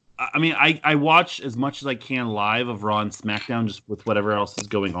 I mean, I watch as much as I can live of Raw and SmackDown, just with whatever else is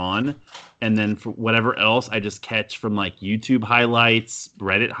going on. And then for whatever else, I just catch from, like, YouTube highlights,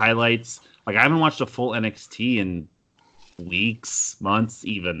 Reddit highlights. Like, I haven't watched a full NXT in weeks, months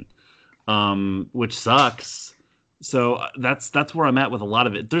even, which sucks. So that's where I'm at with a lot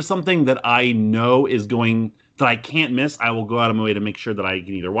of it. There's something that I know is going, that I can't miss. I will go out of my way to make sure that I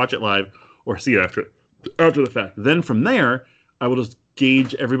can either watch it live or see it after the fact. Then from there, I will just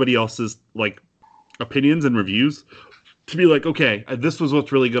gauge everybody else's, like, opinions and reviews to be like, okay, this was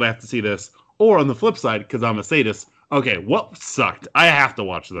what's really good, I have to see this. Or on the flip side, because I'm a sadist, okay, what sucked? I have to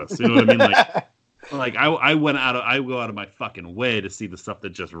watch this. You know what I mean? Like, Like I go out of my fucking way to see the stuff that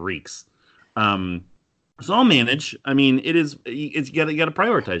just reeks. So I'll manage. I mean, it's you got to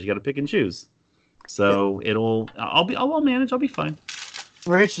prioritize. You got to pick and choose. So I'll manage. I'll be fine.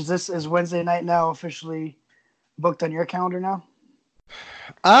 Rich, is Wednesday night now officially booked on your calendar now?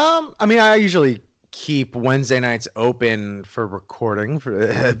 I mean, I usually keep Wednesday nights open for recording.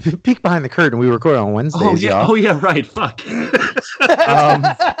 For peek behind the curtain, we record on Wednesdays. Oh yeah, right. Fuck.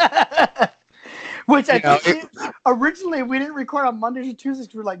 Which I think originally we didn't record on Mondays or Tuesdays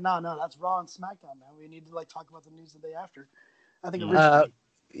because we were like, no, that's Raw and SmackDown, man. We need to like talk about the news the day after. I think originally.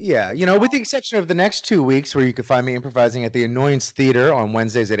 Yeah, with the exception of the next 2 weeks where you can find me improvising at the Annoyance Theater on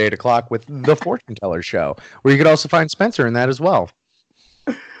Wednesdays at 8 o'clock with The Fortune Teller Show, where you could also find Spencer in that as well.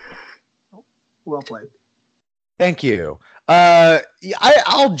 Well played. Thank you.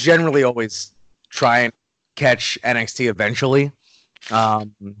 I'll generally always try and catch NXT eventually. So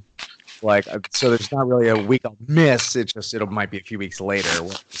there's not really a week I'll miss. It might be a few weeks later.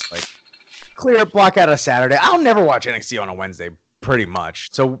 Where it's like clear block out a Saturday. I'll never watch NXT on a Wednesday, pretty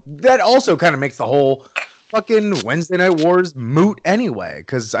much. So that also kind of makes the whole fucking Wednesday Night Wars moot anyway,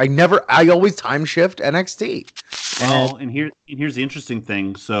 because I always time shift NXT. Well, and here's the interesting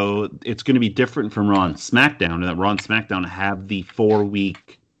thing. So it's going to be different from Raw and SmackDown, and that Raw and SmackDown have the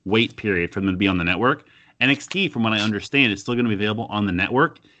 4-week wait period for them to be on the network. NXT, from what I understand, is still going to be available on the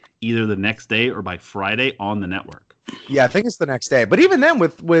network either the next day or by Friday on the network. Yeah, I think it's the next day. But even then,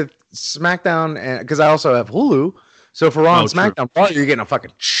 with SmackDown, and because I also have Hulu, so for Raw and SmackDown, probably you're getting a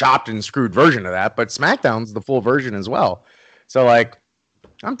fucking chopped and screwed version of that. But SmackDown's the full version as well. So like,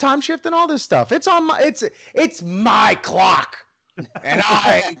 I'm time shifting all this stuff. It's my clock, and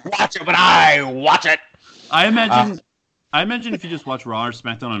I watch it, but I watch it. I imagine if you just watch Raw or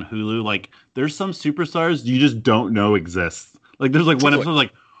SmackDown on Hulu, like there's some superstars you just don't know exist. Like there's like one episode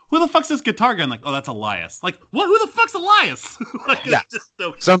like, who the fuck's this guitar guy? I'm like, oh, that's Elias. Like, what? Who the fuck's Elias? Like, yeah.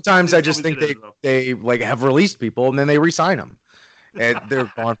 Sometimes I just think they like have released people and then they re-sign them, and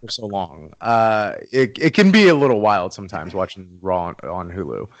they're gone for so long. It can be a little wild sometimes watching Raw on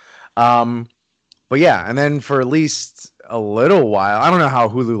Hulu. But yeah, and then for at least a little while, I don't know how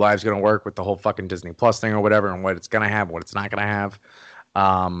Hulu Live's going to work with the whole fucking Disney Plus thing or whatever, and what it's going to have, what it's not going to have.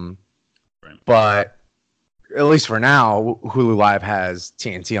 But at least for now, Hulu Live has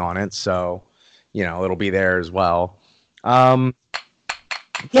TNT on it, so it'll be there as well. Yeah,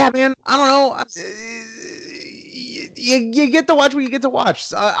 man, I don't know. You get to watch what you get to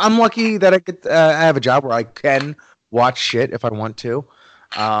watch. I'm lucky that I have a job where I can watch shit if I want to.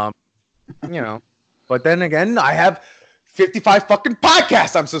 But then again, I have 55 fucking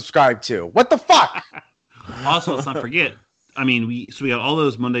podcasts I'm subscribed to. What the fuck? Also, let's not forget. I mean, we got all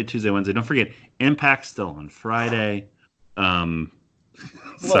those Monday, Tuesday, Wednesday. Don't forget, Impact's still on Friday.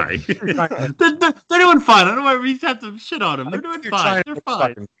 Sorry, they're doing fine. I don't know why we have to shit on them. They're doing fine. They're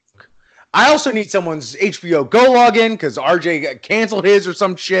fine. I also need someone's HBO Go login because RJ canceled his or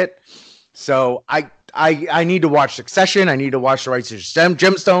some shit. So I need to watch Succession. I need to watch The Righteous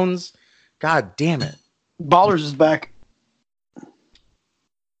Gemstones. God damn it. Ballers is back.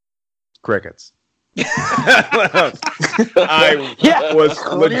 Crickets. I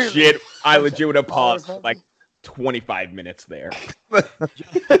legit would have paused like 25 minutes there. I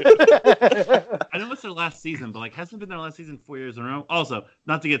know it's their last season, but like hasn't been their last season 4 years in a row. Also,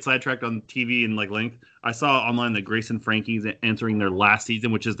 not to get sidetracked on TV and like length, I saw online that Grace and Frankie's entering their last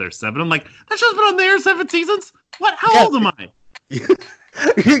season, which is their 7. I'm like, that show's been on the air 7 seasons. What? How old am I?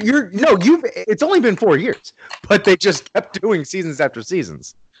 It's only been 4 years, but they just kept doing seasons after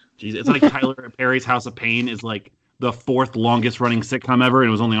seasons. Jeez, it's like Tyler Perry's House of Pain is like the 4th longest running sitcom ever, and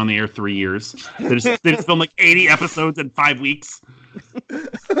it was only on the air 3 years. They just filmed like 80 episodes in 5 weeks.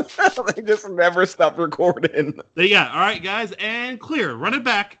 They just never stopped recording. Yeah, all right, guys, and clear. Run it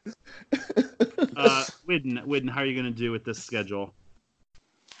back. Widden, how are you going to do with this schedule?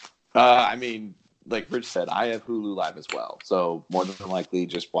 I mean, like Rich said, I have Hulu Live as well, so more than likely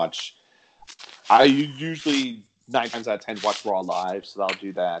just watch. I usually 9 times out of 10 watch Raw live, so I'll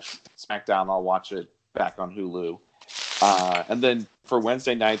do that. SmackDown, I'll watch it back on Hulu. And then for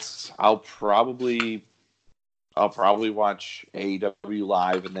Wednesday nights, I'll probably watch AEW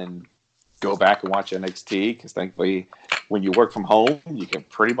live and then go back and watch NXT, because thankfully when you work from home, you can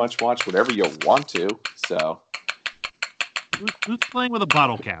pretty much watch whatever you want to. So who's playing with a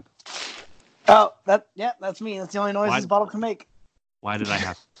bottle cap? Oh, that's me. That's the only noise this bottle can make. Why did I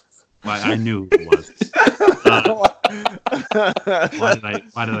have? I knew it was.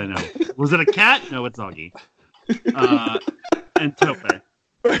 Why did I know? Was it a cat? No, it's Augie. And Tope.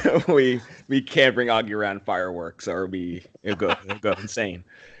 We can't bring Augie around fireworks, or it'll go insane.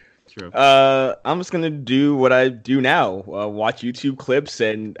 True. I'm just gonna do what I do now: watch YouTube clips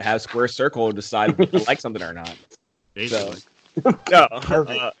and have Square Circle decide if I like something or not. Basically.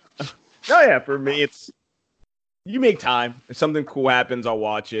 No, yeah. For me, it's you make time. If something cool happens, I'll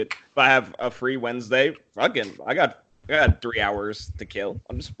watch it. If I have a free Wednesday, fucking, I got 3 hours to kill.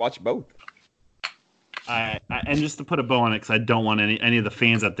 I'm just watching both. And just to put a bow on it, because I don't want any of the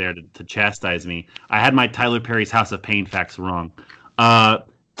fans out there to chastise me, I had my Tyler Perry's House of Pain facts wrong.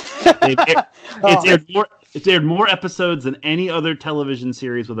 It's aired more episodes than any other television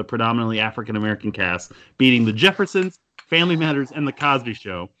series with a predominantly African American cast, beating The Jeffersons, Family Matters, and The Cosby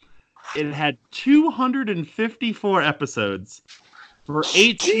Show. It had 254 episodes for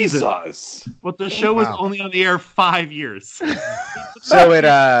 8 seasons, but the show was only on the air 5 years. So it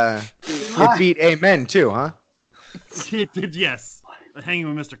beat Amen too, huh? It did, yes.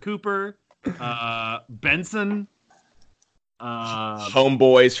 Hanging with Mr. Cooper, Benson,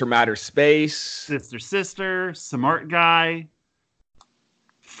 Homeboys from Outer Space, Sister, Smart Guy,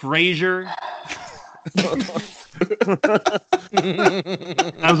 Frasier. That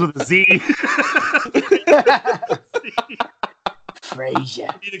was with a Z.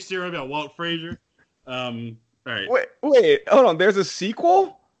 Frasier. Phoenix Zero about Walt Frazier. All right. Wait, hold on. There's a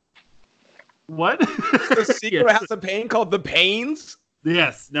sequel? What? The sequel to House of Pain called The Pains?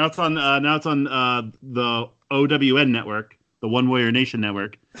 Yes. Now it's on the OWN network, the One Warrior Nation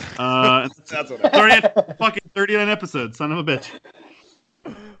network. That's what I fucking 39 episodes, son of a bitch.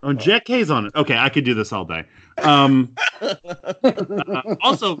 Oh, Jack K's on it. Okay, I could do this all day.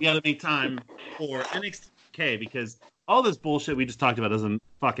 Also, we got to make time for NXT because all this bullshit we just talked about doesn't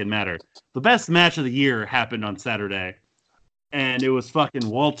fucking matter. The best match of the year happened on Saturday, and it was fucking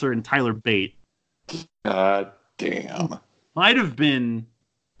Walter and Tyler Bate. God damn. Might have been,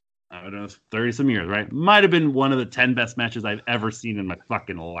 I don't know, 30-some years, right? Might have been one of the 10 best matches I've ever seen in my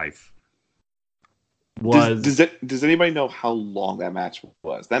fucking life. Does anybody know how long that match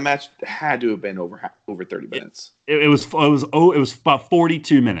was? That match had to have been over 30 minutes. It was about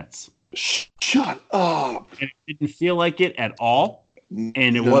 42 minutes. Shut up. And it didn't feel like it at all.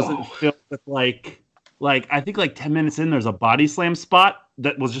 And it wasn't filled with like I think like 10 minutes in, there's a body slam spot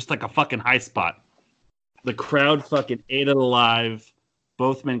that was just like a fucking high spot. The crowd fucking ate it alive.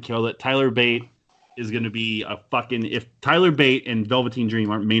 Both men killed it. Tyler Bate is going to be a fucking... If Tyler Bate and Velveteen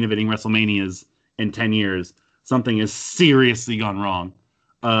Dream aren't main eventing WrestleManias in 10 years, something has seriously gone wrong.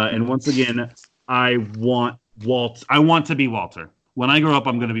 And once again, I want to be Walter. When I grow up,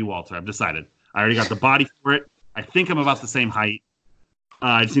 I'm going to be Walter. I've decided. I already got the body for it. I think I'm about the same height.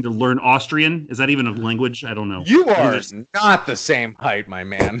 I just need to learn Austrian. Is that even a language? I don't know. You are not the same height, my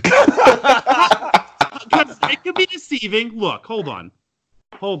man. It could be deceiving. Look, hold on.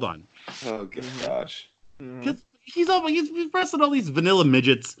 Oh gosh. Because he's wrestling all these vanilla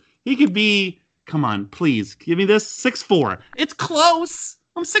midgets. He could be. Come on, please give me this 6'4". It's close.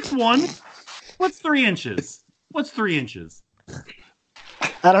 I'm 6'1". What's 3 inches?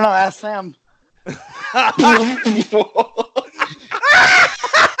 I don't know. Ask Sam. Fuck.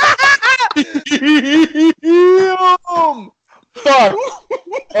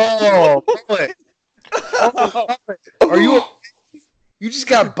 Oh, boy. Are you? You just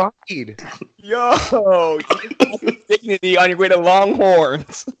got bodied. Yo, dignity on your way to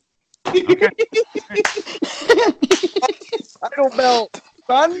Longhorns. Okay. Title belt,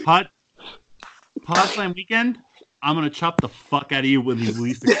 son. Pod Slam weekend. I'm gonna chop the fuck out of you when you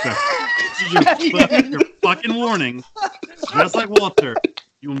least expect it. Your fucking warning. Just like Walter,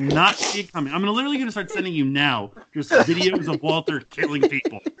 you will not see it coming. I'm literally gonna start sending you now just videos of Walter killing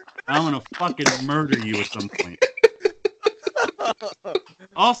people. I'm gonna fucking murder you at some point.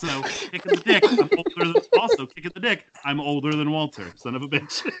 Also, kicking the dick. I'm older than Walter, son of a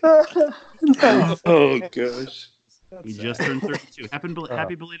bitch. Oh gosh. He just turned 32.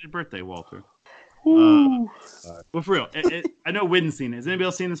 Happy belated birthday, Walter. But for real, I know Widden's seen it. Has anybody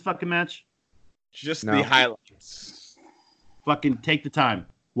else seen this fucking match? Just the highlights. Fucking take the time.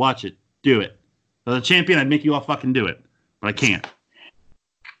 Watch it. Do it. As a champion, I'd make you all fucking do it. But I can't.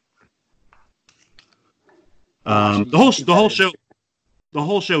 The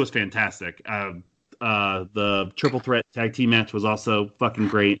whole show was fantastic. The triple threat tag team match was also fucking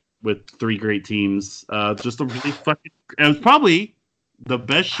great with 3 great teams. Just a really fucking... It was probably the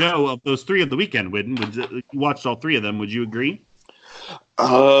best show of those 3 of the weekend, Widden. You watched all 3 of them. Would you agree?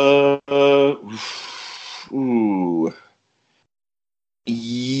 Ooh.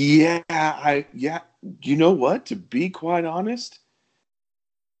 Yeah. You know what? To be quite honest,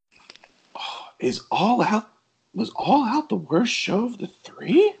 was All Out the worst show of the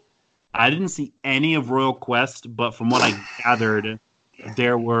 3? I didn't see any of Royal Quest, but from what I gathered,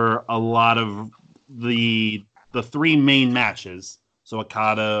 there were a lot of the three main matches. So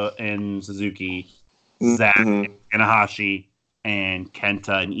Okada and Suzuki, Zack and Tanahashi, and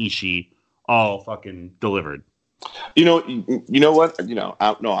Kenta and Ishii all fucking delivered. You know what? I'm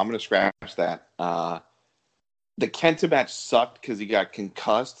going to scratch that. The Kenta match sucked because he got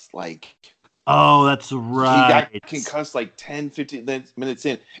concussed. Oh, that's right. He got concussed 10, 15 minutes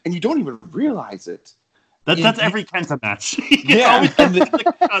in, and you don't even realize it. That's every Kenta match. Yeah, and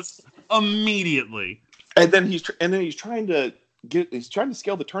concussed immediately. And then he's trying to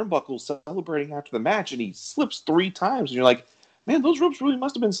scale the turnbuckle, celebrating after the match, and he slips 3 times, and you're like, man, those ropes really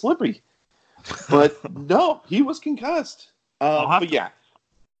must have been slippery. But no, he was concussed. But yeah,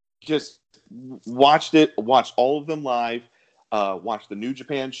 just watched all of them live. Watched the New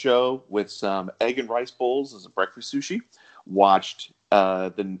Japan show with some egg and rice bowls as a breakfast sushi. Watched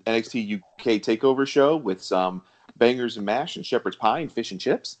the NXT UK Takeover show with some bangers and mash and shepherd's pie and fish and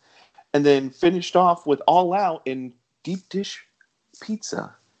chips. And then finished off with All Out and deep dish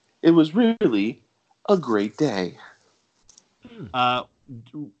pizza. It was really a great day.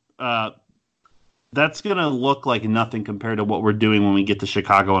 That's going to look like nothing compared to what we're doing when we get to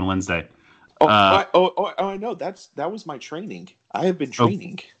Chicago on Wednesday. I know. That was my training. I have been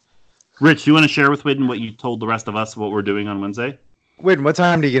training. Rich, do you want to share with Whitten what you told the rest of us what we're doing on Wednesday? Whitten, what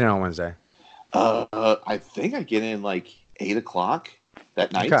time do you get in on Wednesday? I think I get in 8:00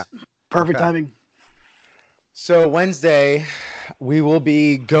 that night. Okay. Perfect timing. So Wednesday, we will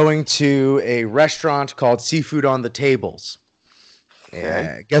be going to a restaurant called Seafood on the Tables.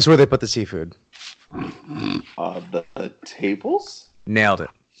 Yeah, guess where they put the seafood? The tables? Nailed it.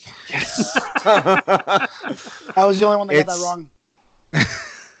 Yes. I was the only one that got that wrong.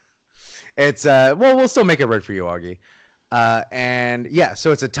 It's we'll still make it right for you, Augie. And yeah,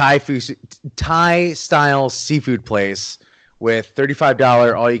 so it's a Thai style seafood place with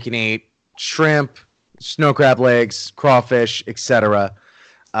 $35 all you can eat shrimp, snow crab legs, crawfish, etc.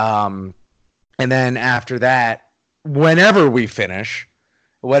 And then after that, whenever we finish,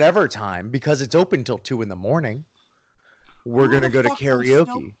 whatever time, because it's open till 2 a.m, we're gonna go to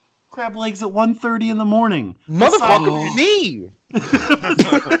karaoke. Crab legs at 1:30 in the morning. Motherfucker, me.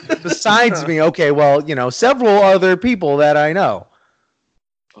 Besides me, okay, well, several other people that I know.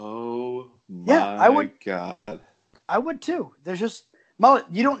 Oh my God. I would too. There's just Mullet,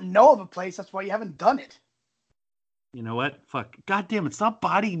 you don't know of a place, that's why you haven't done it. You know what? Fuck. God damn it. Stop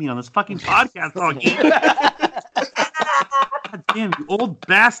bodying me on this fucking podcast, Augie. God damn, you old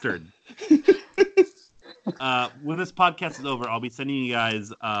bastard. When this podcast is over, I'll be sending you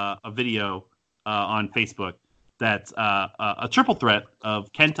guys a video on Facebook that's a triple threat of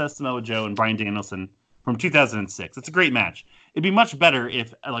Kenta, Samoa Joe, and Bryan Danielson from 2006. It's a great match. It'd be much better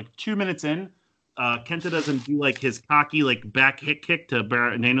if, 2 minutes in, Kenta doesn't do his cocky back hit kick to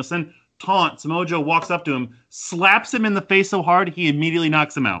Bryan Danielson. Taunt. Samoa Joe walks up to him, slaps him in the face so hard he immediately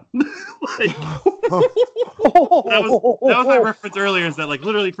knocks him out. That was my reference earlier. Is that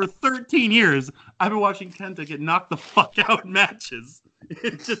literally for 13 years I've been watching Kenta get knocked the fuck out in matches.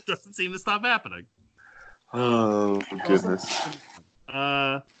 It just doesn't seem to stop happening. Oh goodness.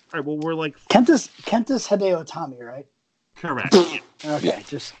 All right. Well, we're Kenta's Hideo Itami, right? correct. Yeah. Okay,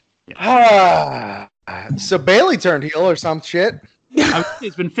 just. So Bailey turned heel or some shit. I would say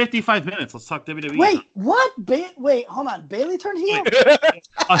it's been 55 minutes. Let's talk WWE. Wait, what? Wait, hold on. Bailey turned heel?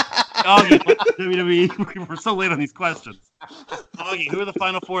 Augie, WWE. We're so late on these questions. Augie, who are the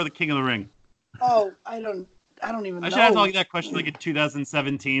final 4 of the King of the Ring? Oh, I don't even know. I should ask Augie that question in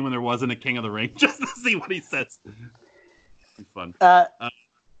 2017 when there wasn't a King of the Ring, just to see what he says. It's fun.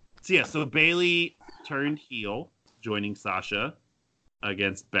 So Bailey turned heel, joining Sasha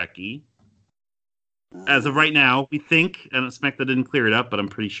against Becky. As of right now, we think, and Smecta didn't clear it up, but I'm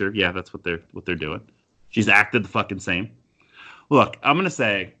pretty sure, that's what they're doing. She's acted the fucking same. Look, I'm gonna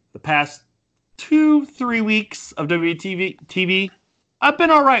say the past 2-3 weeks of WTV, I've been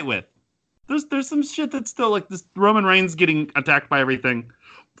all right with. There's some shit that's still this Roman Reigns getting attacked by everything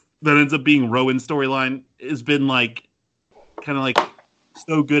that ends up being Rowan's storyline has been kind of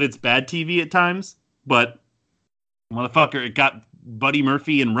so good it's bad TV at times, but motherfucker, it got Buddy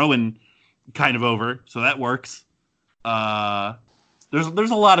Murphy and Rowan kind of over, so that works. There's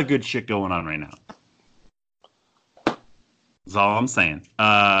a lot of good shit going on right now. That's all I'm saying.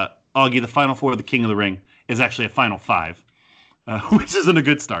 Augie, the final 4 of the King of the Ring is actually a final 5, which isn't a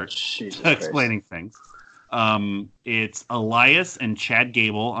good start to explaining things. It's Elias and Chad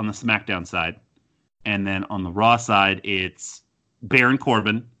Gable on the SmackDown side, and then on the Raw side, it's Baron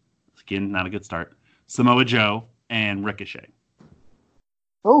Corbin. Again, not a good start. Samoa Joe and Ricochet.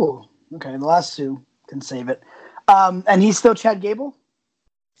 Oh. Okay, the last 2 can save it. And he's still Chad Gable?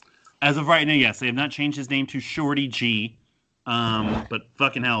 As of right now, yes, they have not changed his name to Shorty G. But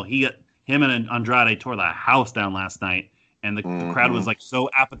fucking hell, him and Andrade tore the house down last night, and the crowd was like so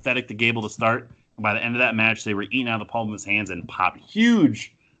apathetic to Gable to start. And by the end of that match, they were eating out of the palm of his hands and popped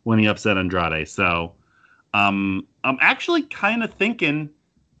huge when he upset Andrade. So, I'm actually kind of thinking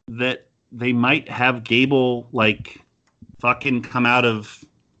that they might have Gable like fucking come out of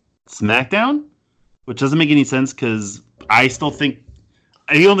SmackDown, which doesn't make any sense because I still think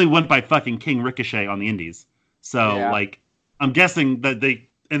he only went by fucking King Ricochet on the Indies. So like, I'm guessing that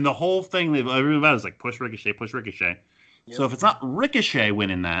and the whole thing they've ever about is like push Ricochet. Yep. So if it's not Ricochet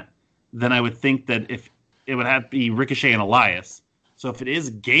winning that, then I would think that if it would have to be Ricochet and Elias. So if it is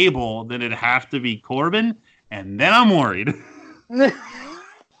Gable, then it'd have to be Corbin, and then I'm worried.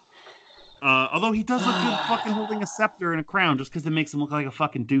 Although he does look good fucking holding a scepter and a crown just because it makes him look like a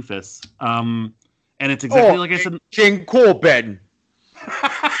fucking doofus. And it's exactly like I said. King Corbin.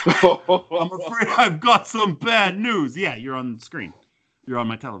 I'm afraid I've got some bad news. Yeah, you're on the screen. You're on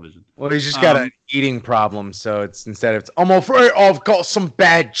my television. Well, he's just got an eating problem, so it's I'm afraid I've got some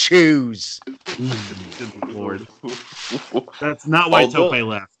bad chews. Good Lord. That's not why Tope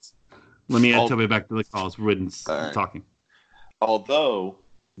left. Let me add Tope back to the calls. We're talking. Although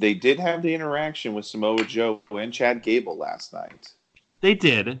they did have the interaction with Samoa Joe and Chad Gable last night. They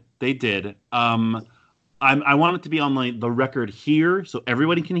did. I want it to be on the record here so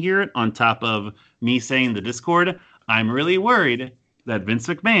everybody can hear it on top of me saying the Discord. I'm really worried that Vince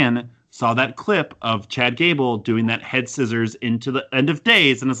McMahon saw that clip of Chad Gable doing that head scissors into the end of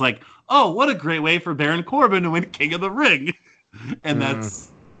days and is like, oh, what a great way for Baron Corbin to win King of the Ring. And that's,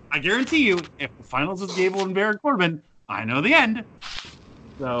 I guarantee you, if the finals is Gable and Baron Corbin, I know the end.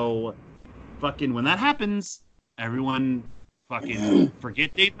 So, fucking when that happens, everyone fucking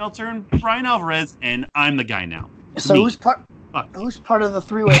forget Dave Meltzer and Brian Alvarez, and I'm the guy now. So who's part of the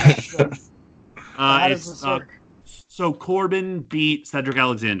three-way match? How does this work? So Corbin beat Cedric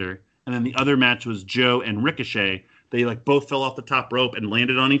Alexander, and then the other match was Joe and Ricochet. They both fell off the top rope and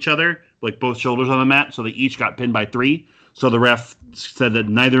landed on each other, both shoulders on the mat, so they each got pinned by 3. So the ref said that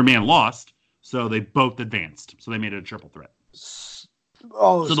neither man lost, so they both advanced. So they made it a triple threat.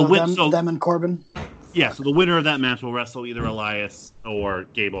 Oh, so them and Corbin? Yeah, so the winner of that match will wrestle either Elias or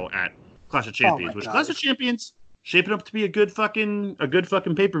Gable at Clash of Champions, Clash of Champions shaping up to be a good fucking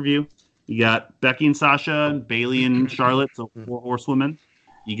pay-per-view. You got Becky and Sasha, and Bayley and Charlotte, so 4 horsewomen.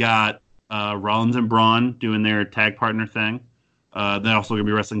 You got Rollins and Braun doing their tag partner thing. They're also going to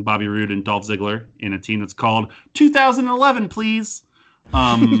be wrestling Bobby Roode and Dolph Ziggler in a team that's called 2011, please.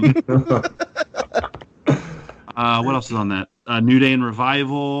 What else is on that? New Day and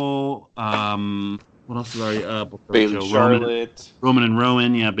Revival. What else is already Bayley, Charlotte. Roman and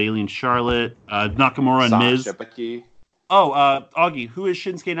Rowan. Yeah, Bayley and Charlotte. Nakamura and Miz. Becky. Oh, Augie, who is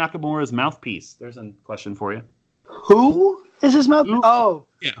Shinsuke Nakamura's mouthpiece? There's a question for you. Who is his mouthpiece? Oh.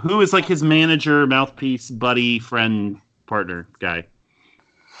 Yeah, who is his manager, mouthpiece, buddy, friend, partner guy?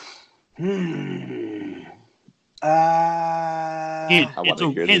 It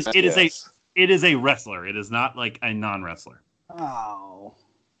is a wrestler. It is not a non-wrestler. Oh.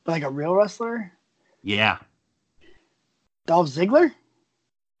 Like a real wrestler? Yeah. Dolph Ziggler?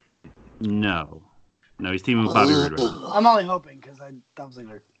 No, he's teaming with Bobby Roode. I'm only hoping because Dolph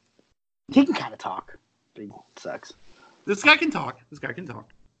Ziggler. He can kind of talk. But he sucks. This guy can talk.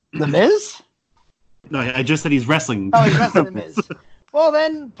 The Miz? No, I just said he's wrestling. Oh, he's wrestling The Miz. Well,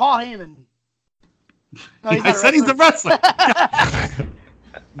 then Paul Heyman. No, I said he's a wrestler.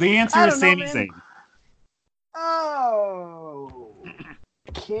 The answer is Sami Zayn. Oh.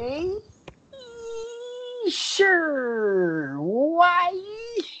 Okay. Sure. Why?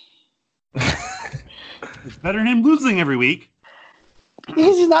 It's better than him losing every week.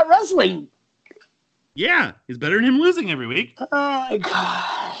 Because he's not wrestling. Yeah, it's better than him losing every week. Oh, my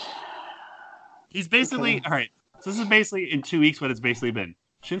God. He's basically... All right, so this is basically, in 2 weeks, what it's basically been.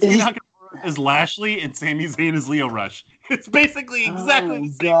 Shinsuke Nakamura is Lashley, and Sami Zayn is Leo Rush. It's basically exactly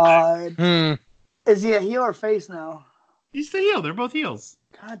the same thing. Is he a heel or face now? He's the heel. They're both heels.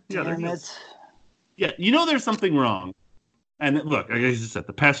 God damn it. Yeah, there's something wrong. And look, like I just said,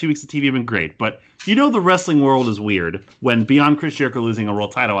 the past few weeks of TV have been great, but the wrestling world is weird when beyond Chris Jericho losing a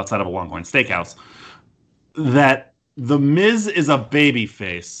world title outside of a Longhorn Steakhouse, that The Miz is a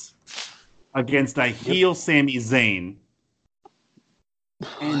babyface against a heel Sami Zayn,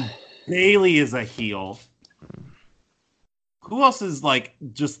 and Bayley is a heel. Who else is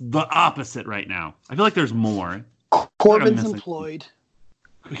just the opposite right now? I feel like there's more. Corbin's employed.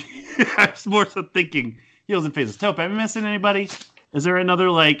 I was more so thinking heels and faces. Tope, am I missing anybody? Is there another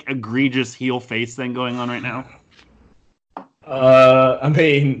egregious heel face thing going on right now? I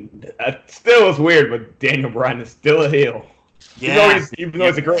mean, it still is weird, but Daniel Bryan is still a heel. Yeah, even though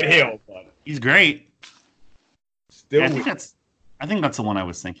he's a great heel, but he's great. Still, yeah, I think that's the one I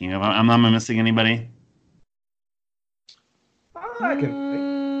was thinking of. I'm not missing anybody. I can.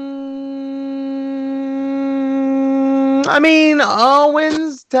 I mean,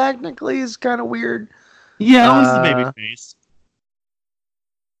 Owens technically is kind of weird. Yeah, Owens is the baby face.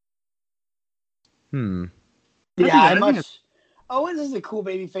 Yeah, Owens is a cool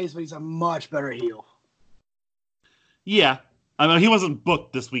baby face, but he's a much better heel. Yeah. I mean, he wasn't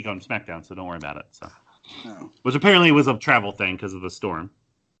booked this week on SmackDown, so don't worry about it. So, which apparently was a travel thing because of the storm,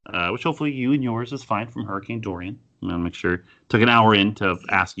 which hopefully you and yours is fine from Hurricane Dorian. I'm going to make sure. Took an hour in to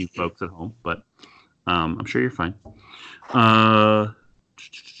ask you folks at home, but I'm sure you're fine.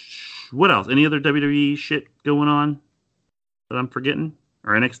 What else? Any other WWE shit going on that I'm forgetting?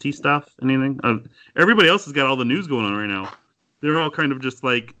 Or NXT stuff? Anything? Everybody else has got all the news going on right now. They're all kind of just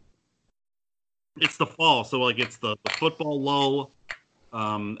like, it's the fall, so like it's the football lull.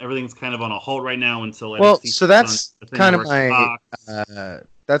 Everything's kind of on a halt right now until. Well, so that's kind of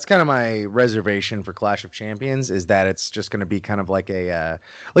my reservation for Clash of Champions is that it's just going to be kind of like a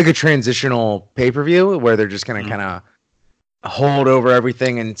transitional pay-per-view where they're just going to kind of hold over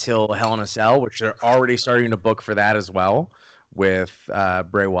everything until Hell in a Cell, which they're already starting to book for that as well with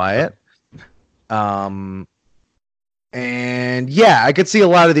Bray Wyatt. And yeah, I could see a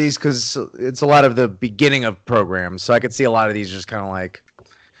lot of these because it's a lot of the beginning of programs. So I could see a lot of these just kind of like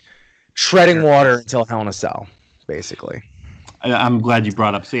treading water until Hell in a Cell, basically. I'm glad you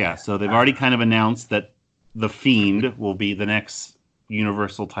brought up. So they've already kind of announced that The Fiend will be the next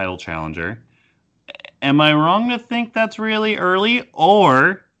Universal title challenger. Am I wrong to think that's really early?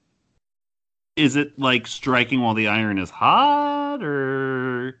 Or is it like striking while the iron is hot?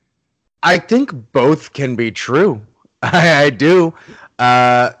 Or I think both can be true. I do.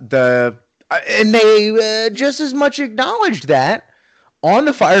 And they just as much acknowledged that on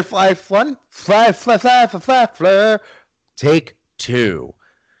the Firefly Take 2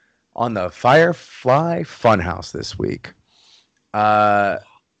 on the Firefly Funhouse this week.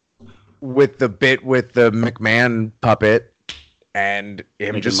 With the bit with the McMahon puppet and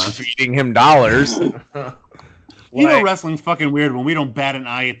him just feeding him dollars. You know wrestling's fucking weird when we don't bat an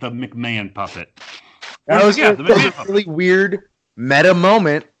eye at the McMahon puppet. That was a really weird meta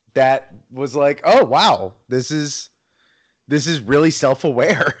moment that was like, oh wow, this is really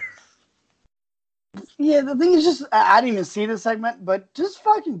self-aware. Yeah, the thing is just I didn't even see the segment, but just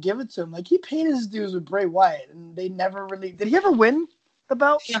fucking give it to him. Like he paid his dues with Bray Wyatt, and they never really did. He ever win the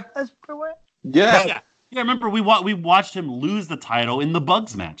belt as Bray Wyatt? Yeah. Remember we watched him lose the title in the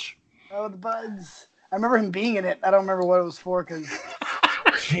Bugs match. Oh, the Bugs! I remember him being in it. I don't remember what it was for because.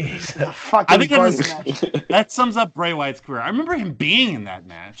 I think that sums up Bray Wyatt's career. I remember him being in that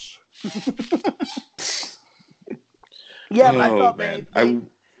match. Yeah, but I thought they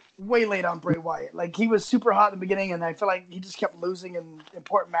way late on Bray Wyatt. Like he was super hot in the beginning, and I feel like he just kept losing in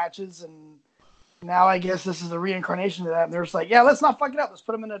important matches. And now I guess this is a reincarnation of that. And they're just like, yeah, let's not fuck it up. Let's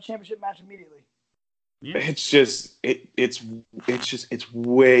put him in a championship match immediately. Yeah. It's just it's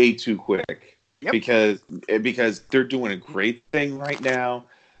way too quick. Yep. Because they're doing a great thing right now.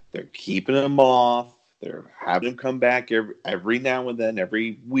 They're keeping him off. They're having him come back every now and then,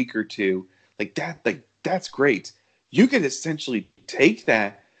 every week or two. That's great. You could essentially take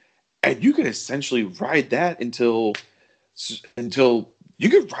that and you could essentially ride that until you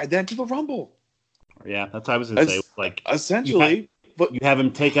could ride that into the Rumble. Yeah, that's what I was gonna say. Like essentially, but you have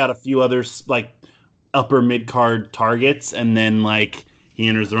him take out a few others like upper mid card targets, and then like he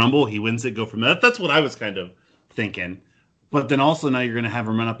enters the Rumble, he wins it, go from that. That's what I was kind of thinking. But then also now you're going to have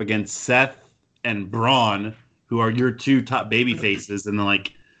him run up against Seth and Braun, who are your two top baby faces, and then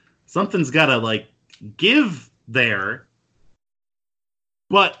like something's got to like give there.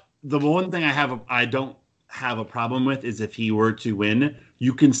 But the one thing I don't have a problem with is if he were to win,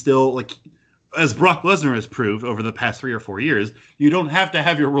 you can still like, as Brock Lesnar has proved over the past 3 or 4 years, you don't have to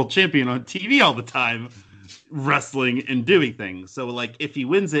have your world champion on TV all the time wrestling and doing things. So like if he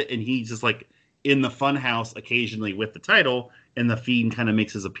wins it and he's just like in the Funhouse occasionally with the title and the Fiend kind of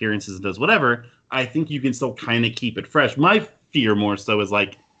makes his appearances and does whatever, I think you can still kind of keep it fresh. My fear more so is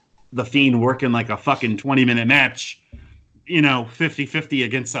like the Fiend working like a fucking 20-minute match, 50-50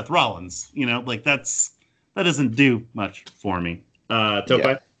 against Seth Rollins. Like that doesn't do much for me. Topai?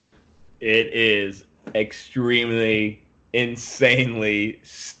 Yeah. It is extremely, insanely,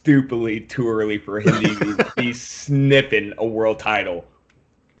 stupidly too early for him to be sniffing a world title.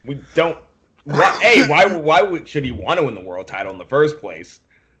 We don't. Why should he want to win the world title in the first place?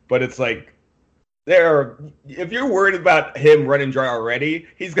 But it's like If you're worried about him running dry already,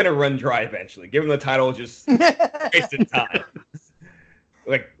 he's gonna run dry eventually. Give him the title, just wasting time.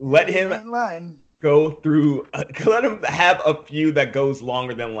 Like, let him go through. Let him have a feud that goes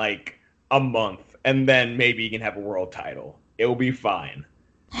longer than like a month, and then maybe he can have a world title. It will be fine.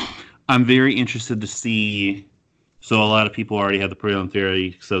 I'm very interested to see. So a lot of people already have the prelim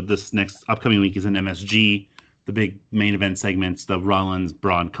theory. So this next upcoming week is in MSG. The big main event segments, the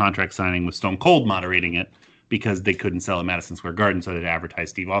Rollins-Braun contract signing with Stone Cold moderating it because they couldn't sell at Madison Square Garden, so they'd advertise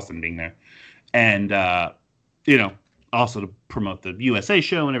Steve Austin being there. And, also to promote the USA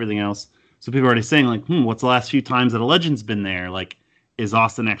show and everything else. So people are already saying, like, what's the last few times that a legend's been there? Like, is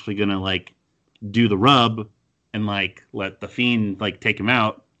Austin actually going to, like, do the rub and, like, let The Fiend, like, take him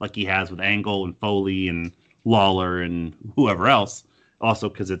out like he has with Angle and Foley and Lawler and whoever else? Also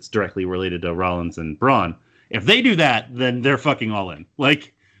because it's directly related to Rollins and Braun. If they do that, then they're fucking all in.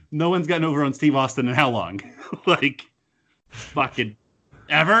 Like, no one's gotten over on Steve Austin in how long? Like, fucking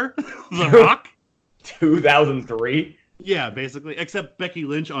ever? The Rock? 2003? Yeah, basically. Except Becky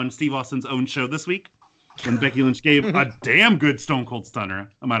Lynch on Steve Austin's own show this week. And Becky Lynch gave a damn good Stone Cold Stunner,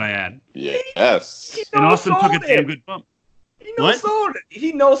 might I add. Yes. And Austin took a damn good bump. He no-sold it.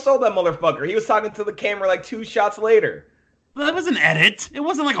 He no-sold that motherfucker. He was talking to the camera like 2 shots later. Well, that was an edit. It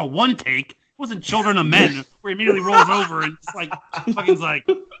wasn't like a one take. It wasn't Children of Men where he immediately rolls over and just like fucking like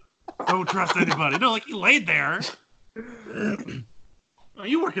don't trust anybody. No, like he laid there. Oh,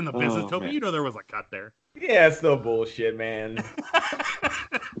 you work in the business, Toby. Man. You know there was a cut there. Yeah, it's no bullshit, man.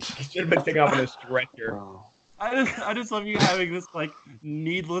 He should have been taken off on a stretcher. I just love you having this like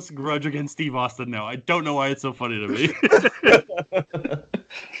needless grudge against Steve Austin now. I don't know why it's so funny to me.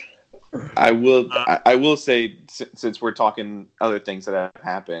 I will say, since we're talking other things that have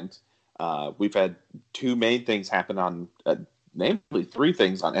happened, we've had 2 main things happen on, namely 3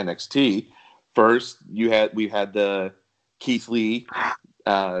 things on NXT. First, we had the Keith Lee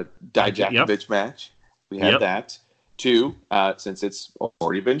Dijakovic match. We had that. 2, since it's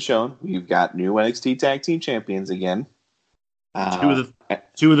already been shown, we've got new NXT Tag Team Champions again. 2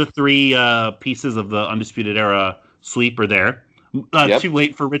 of the 3 pieces of the Undisputed Era sweep are there. Too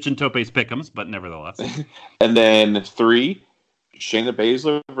late for Rich and Tope's pick'ems, but nevertheless. And then 3, Shayna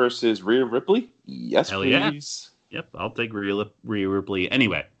Baszler versus Rhea Ripley. Yes, hell please. Yeah. Yep, I'll take Rhea Ripley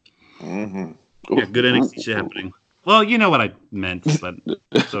anyway. Mm-hmm. Yeah, good NXT shit happening. Well, you know what I meant, but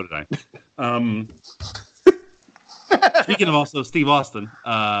so did I. Speaking of also Steve Austin,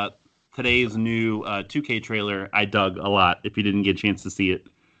 today's new 2K trailer I dug a lot. If you didn't get a chance to see it,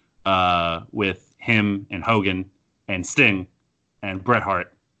 with him and Hogan and Sting and Bret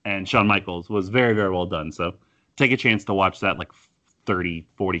Hart and Shawn Michaels was very, very well done. So take a chance to watch that like 30,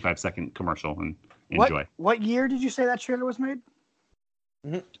 45-second commercial and enjoy. What year did you say that trailer was made?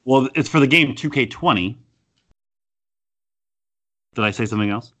 Mm-hmm. Well, it's for the game 2K20. Did I say something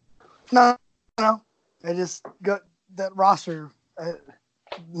else? No. I just got that roster.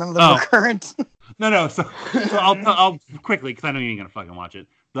 None of them are current. No. So I'll quickly, because I know you ain't gonna fucking watch it.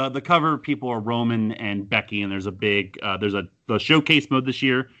 The cover people are Roman and Becky, and there's a big the showcase mode this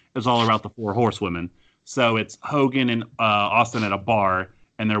year is all about the 4 horsewomen. So it's Hogan and Austin at a bar,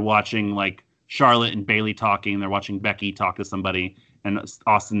 and they're watching like Charlotte and Bayley talking. They're watching Becky talk to somebody, and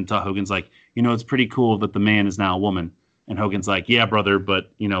Austin to Hogan's like, it's pretty cool that the man is now a woman. And Hogan's like, yeah, brother,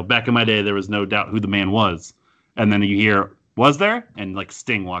 but back in my day there was no doubt who the man was. And then you hear, was there? And like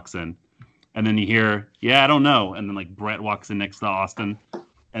Sting walks in, and then you hear, yeah, I don't know. And then like Bret walks in next to Austin.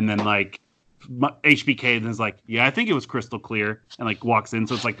 And then, like, HBK is like, yeah, I think it was crystal clear, and, like, walks in.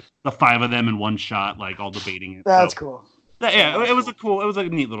 So it's, like, the 5 of them in one shot, like, all debating it. That's cool. It was a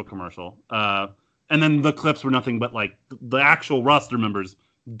neat little commercial. And then the clips were nothing but, like, the actual roster members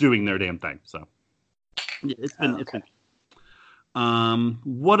doing their damn thing. So, yeah, it's been.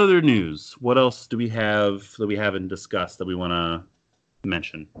 What other news? What else do we have that we haven't discussed that we want to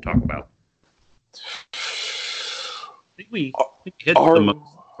mention, talk about? I think we hit the most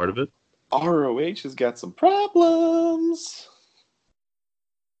part of it. ROH has got some problems.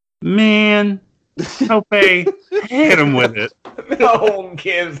 Man, Tope, hit him with it. No one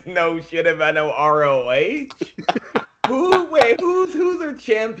gives no shit about no ROH. Who's their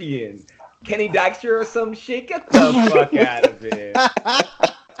champion? Kenny Dykstra or some shit? Get the fuck out of here.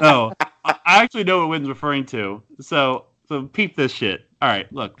 Oh, I actually know what Wynn's referring to. So peep this shit. All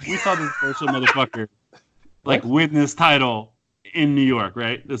right, look, we saw this bullshit motherfucker like win this title in New York,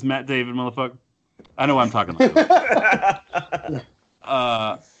 right? This Matt David motherfucker. I know what I'm talking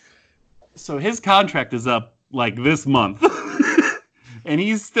about. So his contract is up like this month, and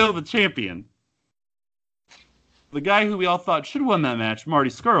he's still the champion. The guy who we all thought should have won that match, Marty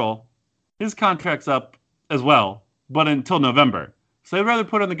Scurll, his contract's up as well, but until November. So they'd rather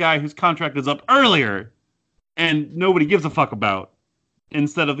put on the guy whose contract is up earlier and nobody gives a fuck about,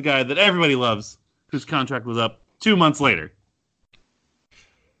 instead of the guy that everybody loves whose contract was up 2 months later.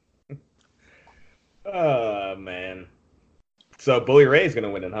 Oh, man. So Bully Ray's going to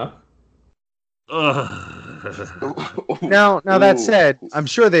win it, huh? Now that said, I'm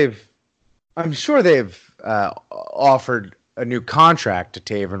sure they've offered a new contract to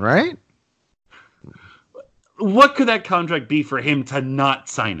Taven, right? What could that contract be for him to not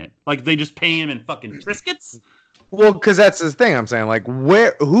sign it? Like, they just pay him in fucking Triscuits? Well, because that's the thing I'm saying. Like,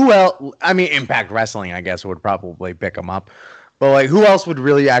 who else? I mean, Impact Wrestling, I guess, would probably pick him up. But, like, who else would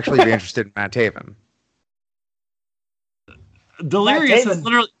really actually be interested in Matt Taven? Delirious is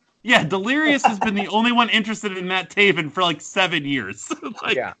literally... Yeah, Delirious has been the only one interested in Matt Taven for, like, 7 years.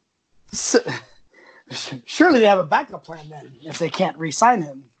 Like, yeah. So, surely they have a backup plan then, if they can't re-sign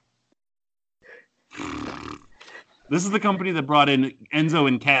him. This is the company that brought in Enzo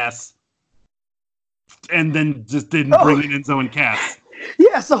and Cass and then just didn't bring in Enzo and Cass.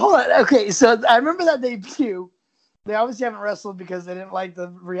 Yeah, so hold on. Okay, so I remember that debut. They obviously haven't wrestled because they didn't like the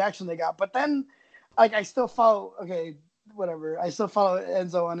reaction they got. But then, like, I still follow, whatever. I still follow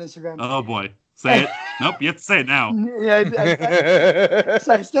Enzo on Instagram. Oh, boy. Say it. Nope, you have to say it now. Yeah,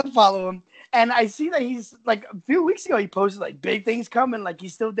 so I still follow him. And I see that he's, like, a few weeks ago, he posted, like, big things coming. Like,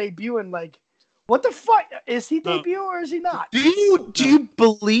 he's still debuting. Like, what the fuck? Is he debut or is he not? Do you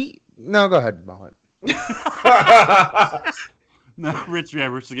believe? No, go ahead, Mullet. No, Rich, yeah,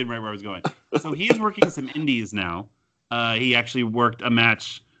 we're just getting right where I was going. So he's working some indies now. He actually worked a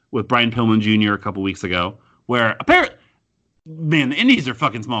match with Brian Pillman Jr. a couple weeks ago, where apparently, man, the indies are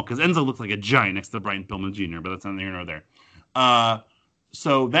fucking small because Enzo looks like a giant next to Brian Pillman Jr., but that's neither here nor there.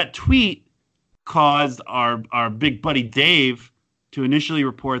 So that tweet caused our big buddy Dave to initially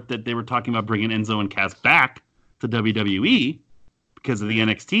report that they were talking about bringing Enzo and Cass back to WWE because of the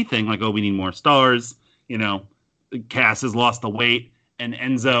NXT thing. Like, oh, we need more stars. You know, Cass has lost the weight, and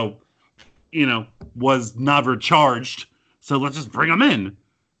Enzo, you know, was never charged. So let's just bring him in.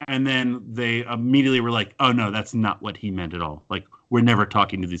 And then they immediately were like, oh, no, that's not what he meant at all. Like, we're never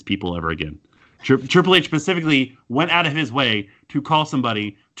talking to these people ever again. Triple H specifically went out of his way to call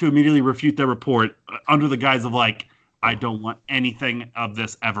somebody to immediately refute their report under the guise of, like, I don't want anything of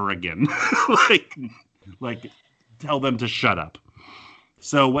this ever again. like, tell them to shut up.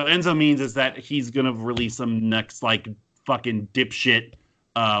 So what Enzo means is that he's going to release some next, like, fucking dipshit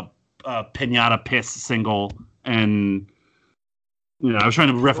Pinata Piss single. And, you know, I was trying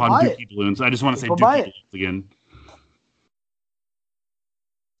to riff on Dookie Balloons. I just want to say Dookie Balloons again.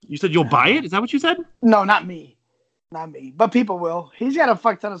 You said you'll buy it? Is that what you said? No, not me. Not me. But people will. He's got a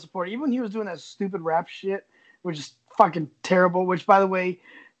fuck ton of support. Even when he was doing that stupid rap shit, which is fucking terrible, which, by the way,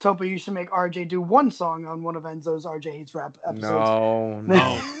 Topa, you should make RJ do one song on one of Enzo's RJ Hates Rap episodes.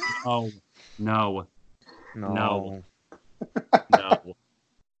 No.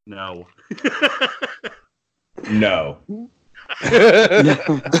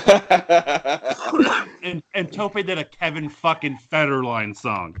 And Tope did a Kevin fucking Federline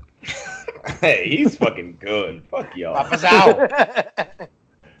song. Hey, he's fucking good. Fuck y'all. Papa's out.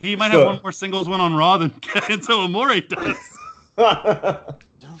 He might have one more singles win on Raw than Enzo Amore does.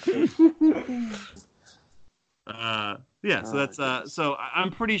 Yeah, so that's so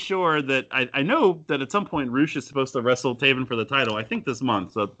I'm pretty sure that I know that at some point Roosh is supposed to wrestle Taven for the title. I think this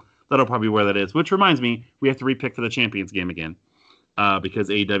month, so that'll probably be where that is. Which reminds me, we have to repick for the Champions game again because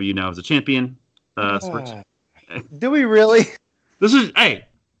AEW now is a champion. Do we really? This is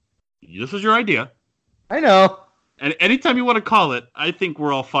your idea. I know. And anytime you want to call it, I think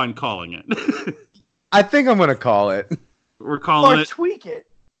we're all fine calling it. I think I'm gonna call it. We're calling it. Or tweak it.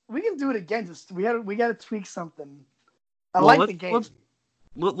 We can do it again. Just we got to tweak something. I like the game.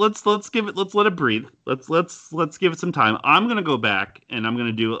 Let's give it. Let's let it breathe. Let's give it some time. I'm gonna go back and I'm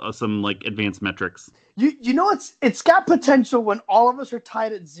gonna do some like advanced metrics. You know it's got potential when all of us are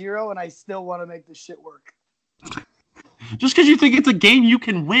tied at 0 and I still want to make this shit work. Just because you think it's a game you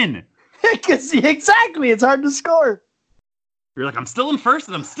can win. Exactly, it's hard to score. You're like, I'm still in first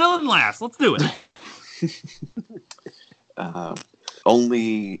and I'm still in last. Let's do it. I'm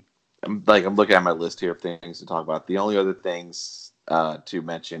looking at my list here of things to talk about. The only other things to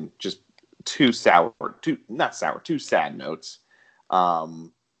mention, just two sad notes.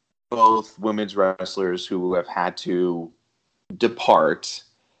 Both women's wrestlers who have had to depart.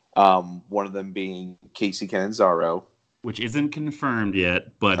 One of them being Casey Catanzaro, which isn't confirmed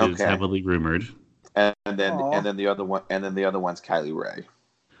yet, but is heavily rumored. And then the other one's Kylie Ray.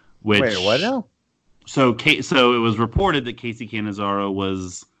 Wait, what now? So it was reported that Casey Catanzaro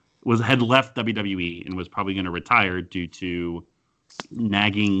was had left WWE and was probably going to retire due to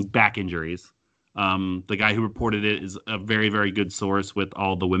nagging back injuries. The guy who reported it is a very, very good source with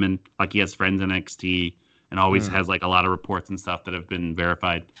all the women. Like, he has friends in NXT and always has like a lot of reports and stuff that have been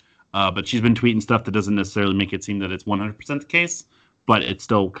verified. But she's been tweeting stuff that doesn't necessarily make it seem that it's 100% the case, but it's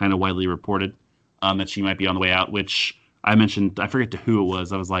still kind of widely reported that she might be on the way out, which I mentioned, I forget to who it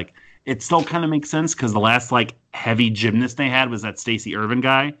was. I was like, it still kind of makes sense because the last like heavy gymnast they had was that Stacey Irvin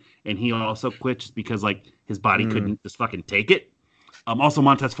guy, and he also quit just because like his body couldn't just fucking take it. Also,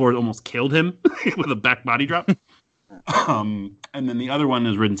 Montez Ford almost killed him with a back body drop. And then the other one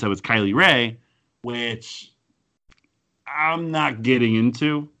is written so was Kylie Ray, which I'm not getting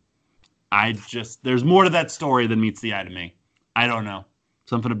into. There's more to that story than meets the eye to me. I don't know.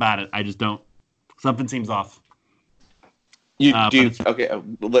 Something about it. I just don't. Something seems off. Okay,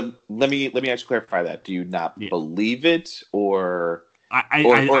 let me actually clarify that. Do you not believe it, or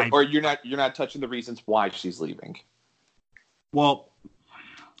you're not touching the reasons why she's leaving? Well,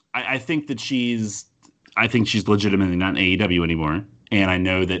 I think that she's legitimately not in AEW anymore, and I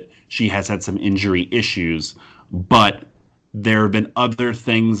know that she has had some injury issues, but there have been other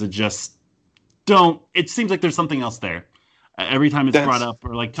things that just don't. It seems like there's something else there. Every time it's brought up,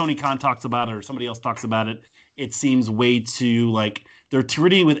 or like Tony Khan talks about it, or somebody else talks about it, it seems way too like they're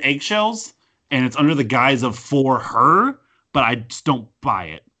treating it with eggshells, and it's under the guise of for her. But I just don't buy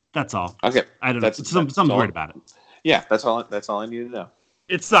it. That's all. Okay, I don't know. Something's weird about it. Yeah, that's all I need to know.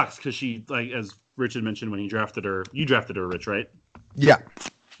 It sucks because she, like, as Rich had mentioned when he drafted her, you drafted her, Rich, right? Yeah.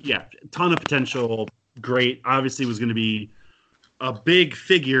 Yeah, ton of potential. Great. Obviously was going to be a big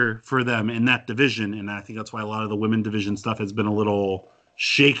figure for them in that division, and I think that's why a lot of the women division stuff has been a little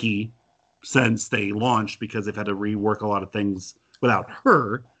shaky since they launched because they've had to rework a lot of things without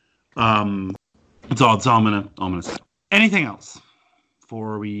her. It's all I'm gonna say. Anything else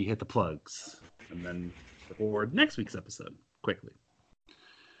before we hit the plugs and then record next week's episode quickly?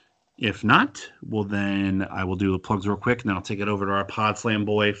 If not, well, then I will do the plugs real quick, and then I'll take it over to our Podslam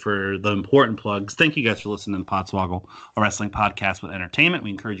boy for the important plugs. Thank you guys for listening to Podswoggle, a wrestling podcast with entertainment. We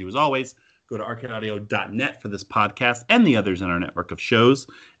encourage you, as always, go to arcadeaudio.net for this podcast and the others in our network of shows.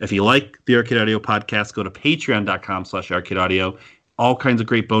 If you like the Arcade Audio podcast, go to patreon.com/arcadeaudio. All kinds of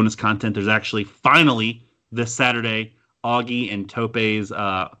great bonus content. There's actually, finally, this Saturday, Augie and Tope's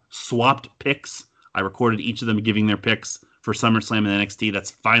swapped picks. I recorded each of them giving their picks for SummerSlam and NXT. That's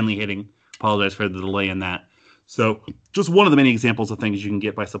finally hitting. Apologize for the delay in that. So just one of the many examples of things you can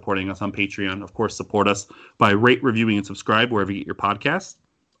get by supporting us on Patreon. Of course, support us by rate, reviewing, and subscribe wherever you get your podcasts.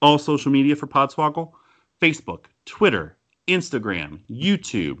 All social media for Podswoggle: Facebook, Twitter, Instagram,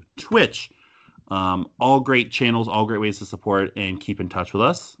 YouTube, Twitch. All great channels, all great ways to support and keep in touch with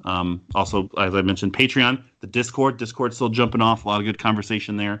us. Also, as I mentioned, Patreon, the Discord's still jumping off. A lot of good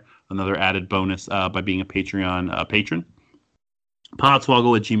conversation there. Another added bonus by being a Patreon patron.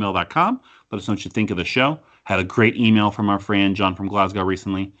 Podswoggle@gmail.com. Let us know what you think of the show. Had a great email from our friend John from Glasgow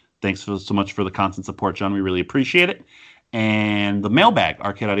recently. Thanks so much for the constant support, John. We really appreciate it. And the mailbag,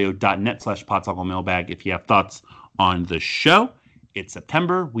 arcadeaudio.net/Podswoggle mailbag. If you have thoughts on the show, it's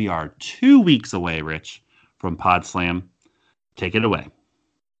September. We are 2 weeks away, Rich, from PodSlam. Take it away.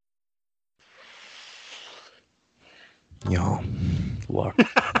 Yo, look.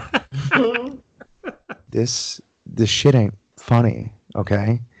 This shit ain't funny,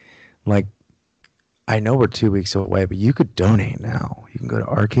 okay? Like, I know we're 2 weeks away, but you could donate now. You can go to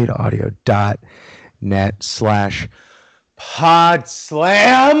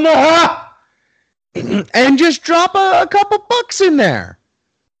arcadeaudio.net/PodSlam and just drop a couple bucks in there.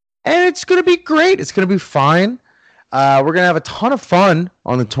 And it's going to be great. It's going to be fine. We're going to have a ton of fun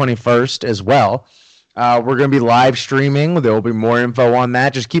on the 21st as well. We're going to be live streaming. There will be more info on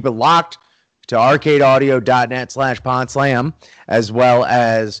that. Just keep it locked to arcadeaudio.net/PodSlam, as well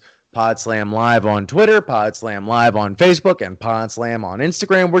as PodSlam Live on Twitter, PodSlam Live on Facebook, and PodSlam on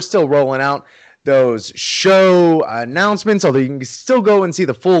Instagram. We're still rolling out those show announcements, although you can still go and see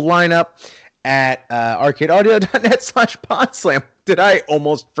the full lineup at arcadeaudio.net/PodSlam. Did I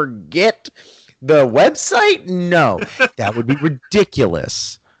almost forget the website? No, that would be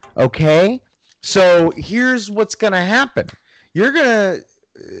ridiculous. Okay? So here's what's going to happen. You're going to,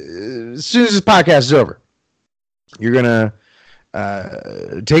 as soon as this podcast is over, you're going to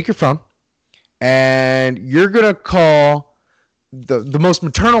take your phone and you're going to call the most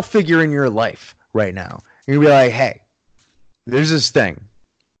maternal figure in your life right now. You're going to be like, hey, there's this thing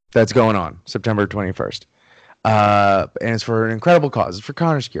that's going on September 21st. And it's for an incredible cause. It's for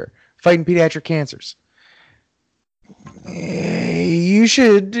Connor's Cure, fighting pediatric cancers. You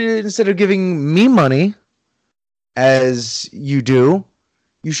should, instead of giving me money as you do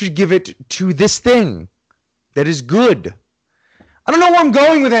You should give it to this thing that is good. I don't know where I'm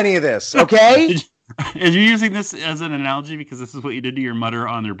going with any of this, okay? Are you using this as an analogy because this is what you did to your mother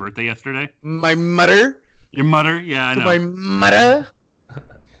on their birthday yesterday? My mother? Your mother? Yeah, I know. My mother?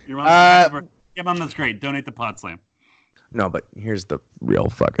 Your mom, yeah, Mom, that's great. Donate to Podslam. No, but here's the real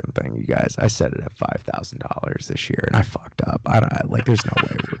fucking thing, you guys. I set it at $5,000 this year, and I fucked up. There's no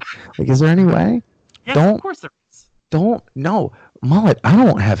way. Is there any way? Yes, of course there is. No, Mullet, I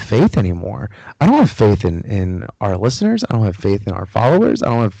don't have faith anymore. I don't have faith in our listeners. I don't have faith in our followers. I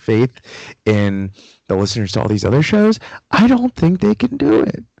don't have faith in the listeners to all these other shows. I don't think they can do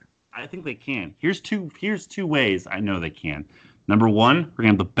it. I think they can. Here's two ways I know they can. Number one, we're gonna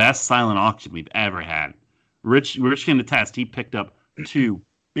have the best silent auction we've ever had. Rich can attest. He picked up 2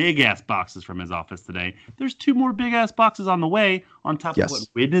 big-ass boxes from his office today. There's 2 more big-ass boxes on the way, on top of what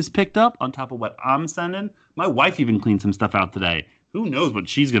Witness picked up, on top of what I'm sending. My wife even cleaned some stuff out today. Who knows what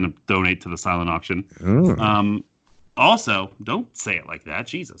she's going to donate to the silent auction. Also, don't say it like that.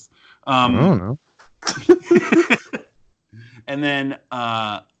 Jesus. I don't know. And then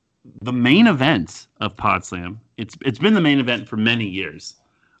the main event of Podslam, it's been the main event for many years.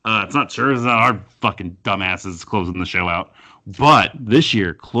 It's not our fucking dumbasses closing the show out. But this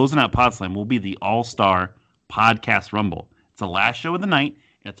year, closing out Podslam will be the All-Star Podcast Rumble. It's the last show of the night.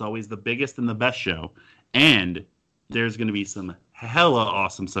 It's always the biggest and the best show. And there's going to be some hella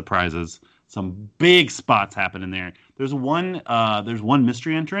awesome surprises. Some big spots happening there. There's one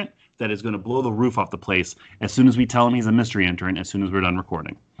mystery entrant that is going to blow the roof off the place as soon as we tell him he's a mystery entrant as soon as we're done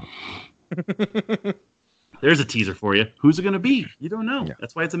recording. There's a teaser for you. Who's it going to be? You don't know. Yeah.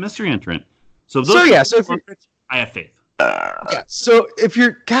 That's why it's a mystery entrant. I have faith. So if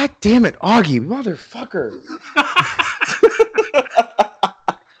you're, God damn it, Augie, motherfucker.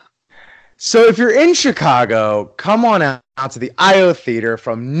 So if you're in Chicago, come on out to the IO Theater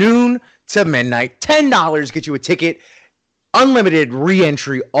from noon to midnight. $10 get you a ticket. Unlimited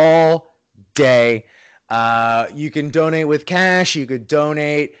re-entry all day. You can donate with cash. You could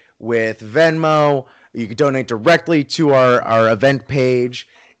donate with Venmo. You could donate directly to our event page.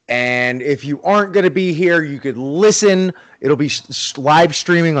 And if you aren't going to be here, you could listen. It'll be live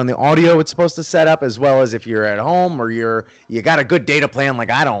streaming on the audio it's supposed to set up, as well as if you're at home or you got a good data plan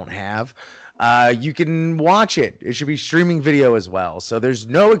like I don't have. You can watch it. It should be streaming video as well. So there's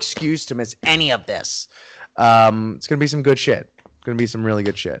no excuse to miss any of this. It's going to be some good shit. It's going to be some really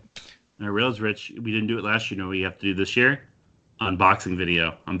good shit. And I realized, Rich, we didn't do it last year. You know what we have to do this year? Unboxing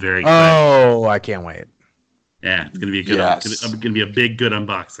video. I'm very excited. Oh, I can't wait. Yeah, it's gonna be a good. It's gonna be a big, good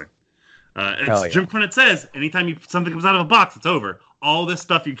unboxing. Jim Cornette says, anytime something comes out of a box, it's over. All this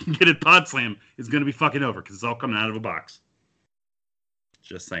stuff you can get at Podslam is gonna be fucking over because it's all coming out of a box.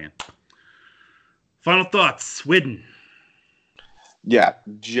 Just saying. Final thoughts, Widden. Yeah,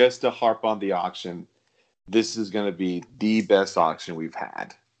 just to harp on the auction, this is gonna be the best auction we've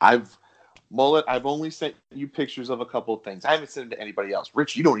had. I've only sent you pictures of a couple of things. I haven't sent it to anybody else.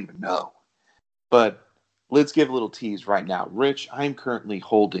 Rich, you don't even know, but. Let's give a little tease right now. Rich, I'm currently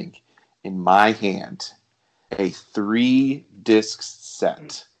holding in my hand a 3-disc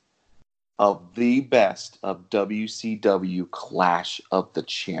set of the best of WCW Clash of the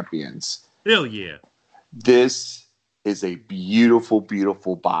Champions. Hell yeah. This is a beautiful,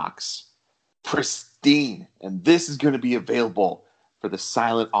 beautiful box. Pristine. And this is going to be available for the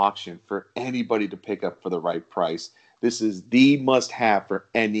silent auction for anybody to pick up for the right price. This is the must-have for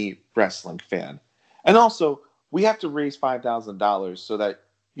any wrestling fan. And also, we have to raise $5,000 so that,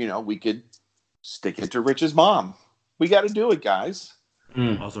 we could stick it to Rich's mom. We got to do it, guys.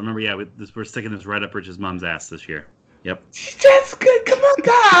 Also, remember, we're sticking this right up Rich's mom's ass this year. Yep. That's good. Come on,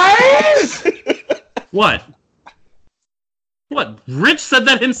 guys. What? Rich said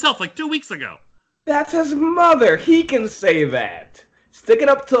that himself like 2 weeks ago. That's his mother. He can say that. Stick it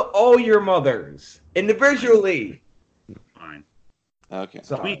up to all your mothers individually. Fine. Okay.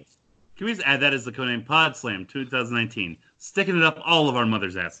 Can we just add that as the codename Podslam 2019? Sticking it up all of our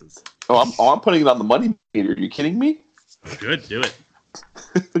mothers' asses. I'm putting it on the money meter. Are you kidding me? Good, do it.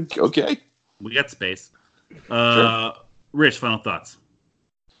 Okay. We got space. Sure. Rich, final thoughts.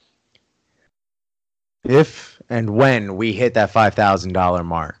 If and when we hit that $5,000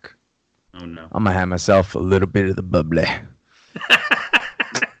 mark, oh no, I'm gonna have myself a little bit of the bubbly.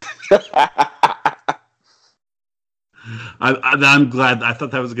 I'm glad. I thought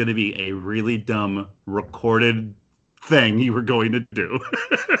that was going to be a really dumb recorded thing you were going to do.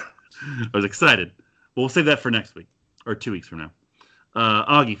 I was excited. We'll save that for next week or 2 weeks from now.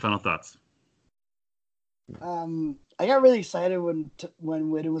 Augie, final thoughts. I got really excited when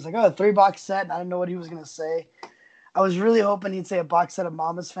it was like, a $3 set. And I didn't know what he was going to say. I was really hoping he'd say a box set of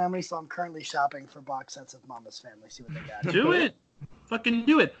Mama's Family, so I'm currently shopping for box sets of Mama's Family. See what they got. Do it. Fucking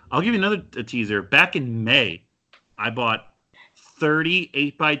do it. I'll give you another teaser. Back in May, I bought 30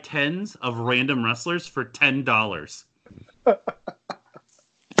 8x10s of random wrestlers for $10.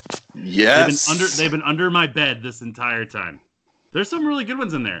 Yes. They've been under my bed this entire time. There's some really good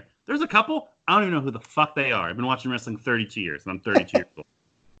ones in there. There's a couple. I don't even know who the fuck they are. I've been watching wrestling 32 years, and I'm 32 years old.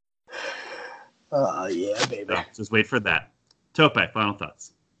 Yeah, baby. So just wait for that. Tope, final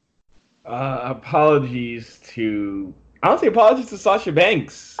thoughts. Apologies to Sasha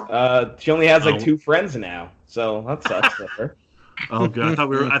Banks. She only has like 2 friends now, so that sucks for her. Oh god, I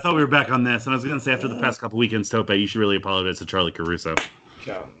thought we were back on this, and I was gonna say after the past couple weekends, Tope, you should really apologize to Charlie Caruso.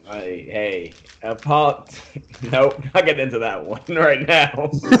 No, nope, not getting into that one right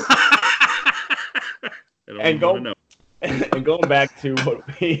now. And going back to what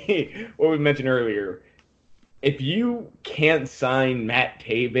we mentioned earlier, if you can't sign Matt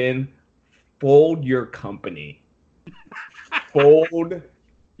Taven, fold your company, fold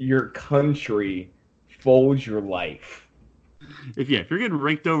your country, fold your life. If you're getting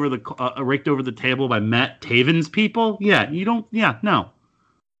raked over the table by Matt Taven's people, no.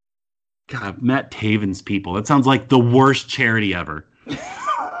 God, Matt Taven's people. That sounds like the worst charity ever.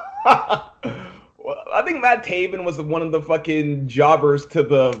 Well, I think Matt Taven was one of the fucking jobbers to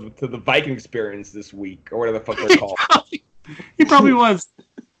the Viking Experience this week, or whatever the fuck they're called. He probably was.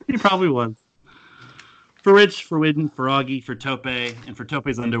 For Rich, for Widden, for Augie, for Tope, and for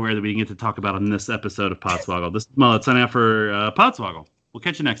Tope's underwear that we didn't get to talk about on this episode of Podswoggle. This is Mullet signing out for Podswoggle. We'll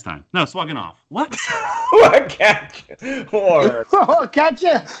catch you next time. No, swagging off. What? What? Catch you. Or... Oh, catch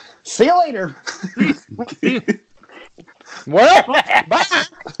you. See you later. What?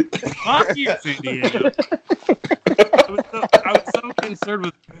 Fuck you, San Diego. I was so concerned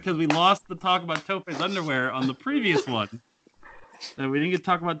with because we lost the talk about Tope's underwear on the previous one that we didn't get to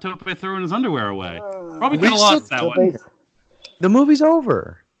talk about Tope throwing his underwear away. Probably could have lost that one. The movie's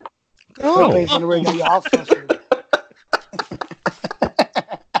over. Go. Tope's underwear got you all frustrated.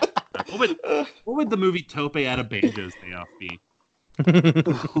 What would the movie Tope out of Banjo's Day Off be?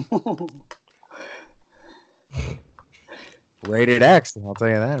 Rated X, I'll tell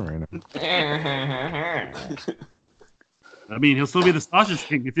you that right now. I mean, he'll still be the sausage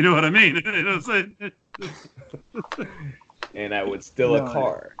king, if you know what I mean. And I would steal a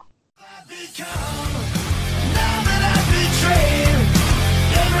car.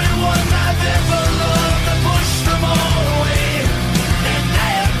 Everyone I've ever loved, I pushed them all away. And I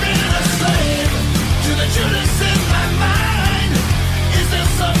have been a slave to the Judas in my mind. Is there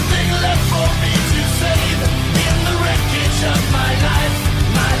something left for me to save in the wreckage of my life?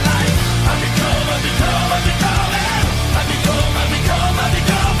 My life. I become man.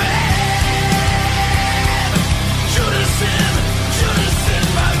 Judas in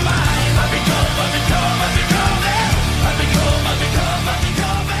my mind. I become man.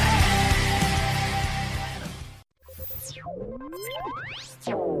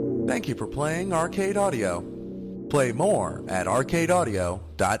 Thank you for playing Arcade Audio. Play more at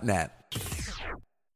arcadeaudio.net.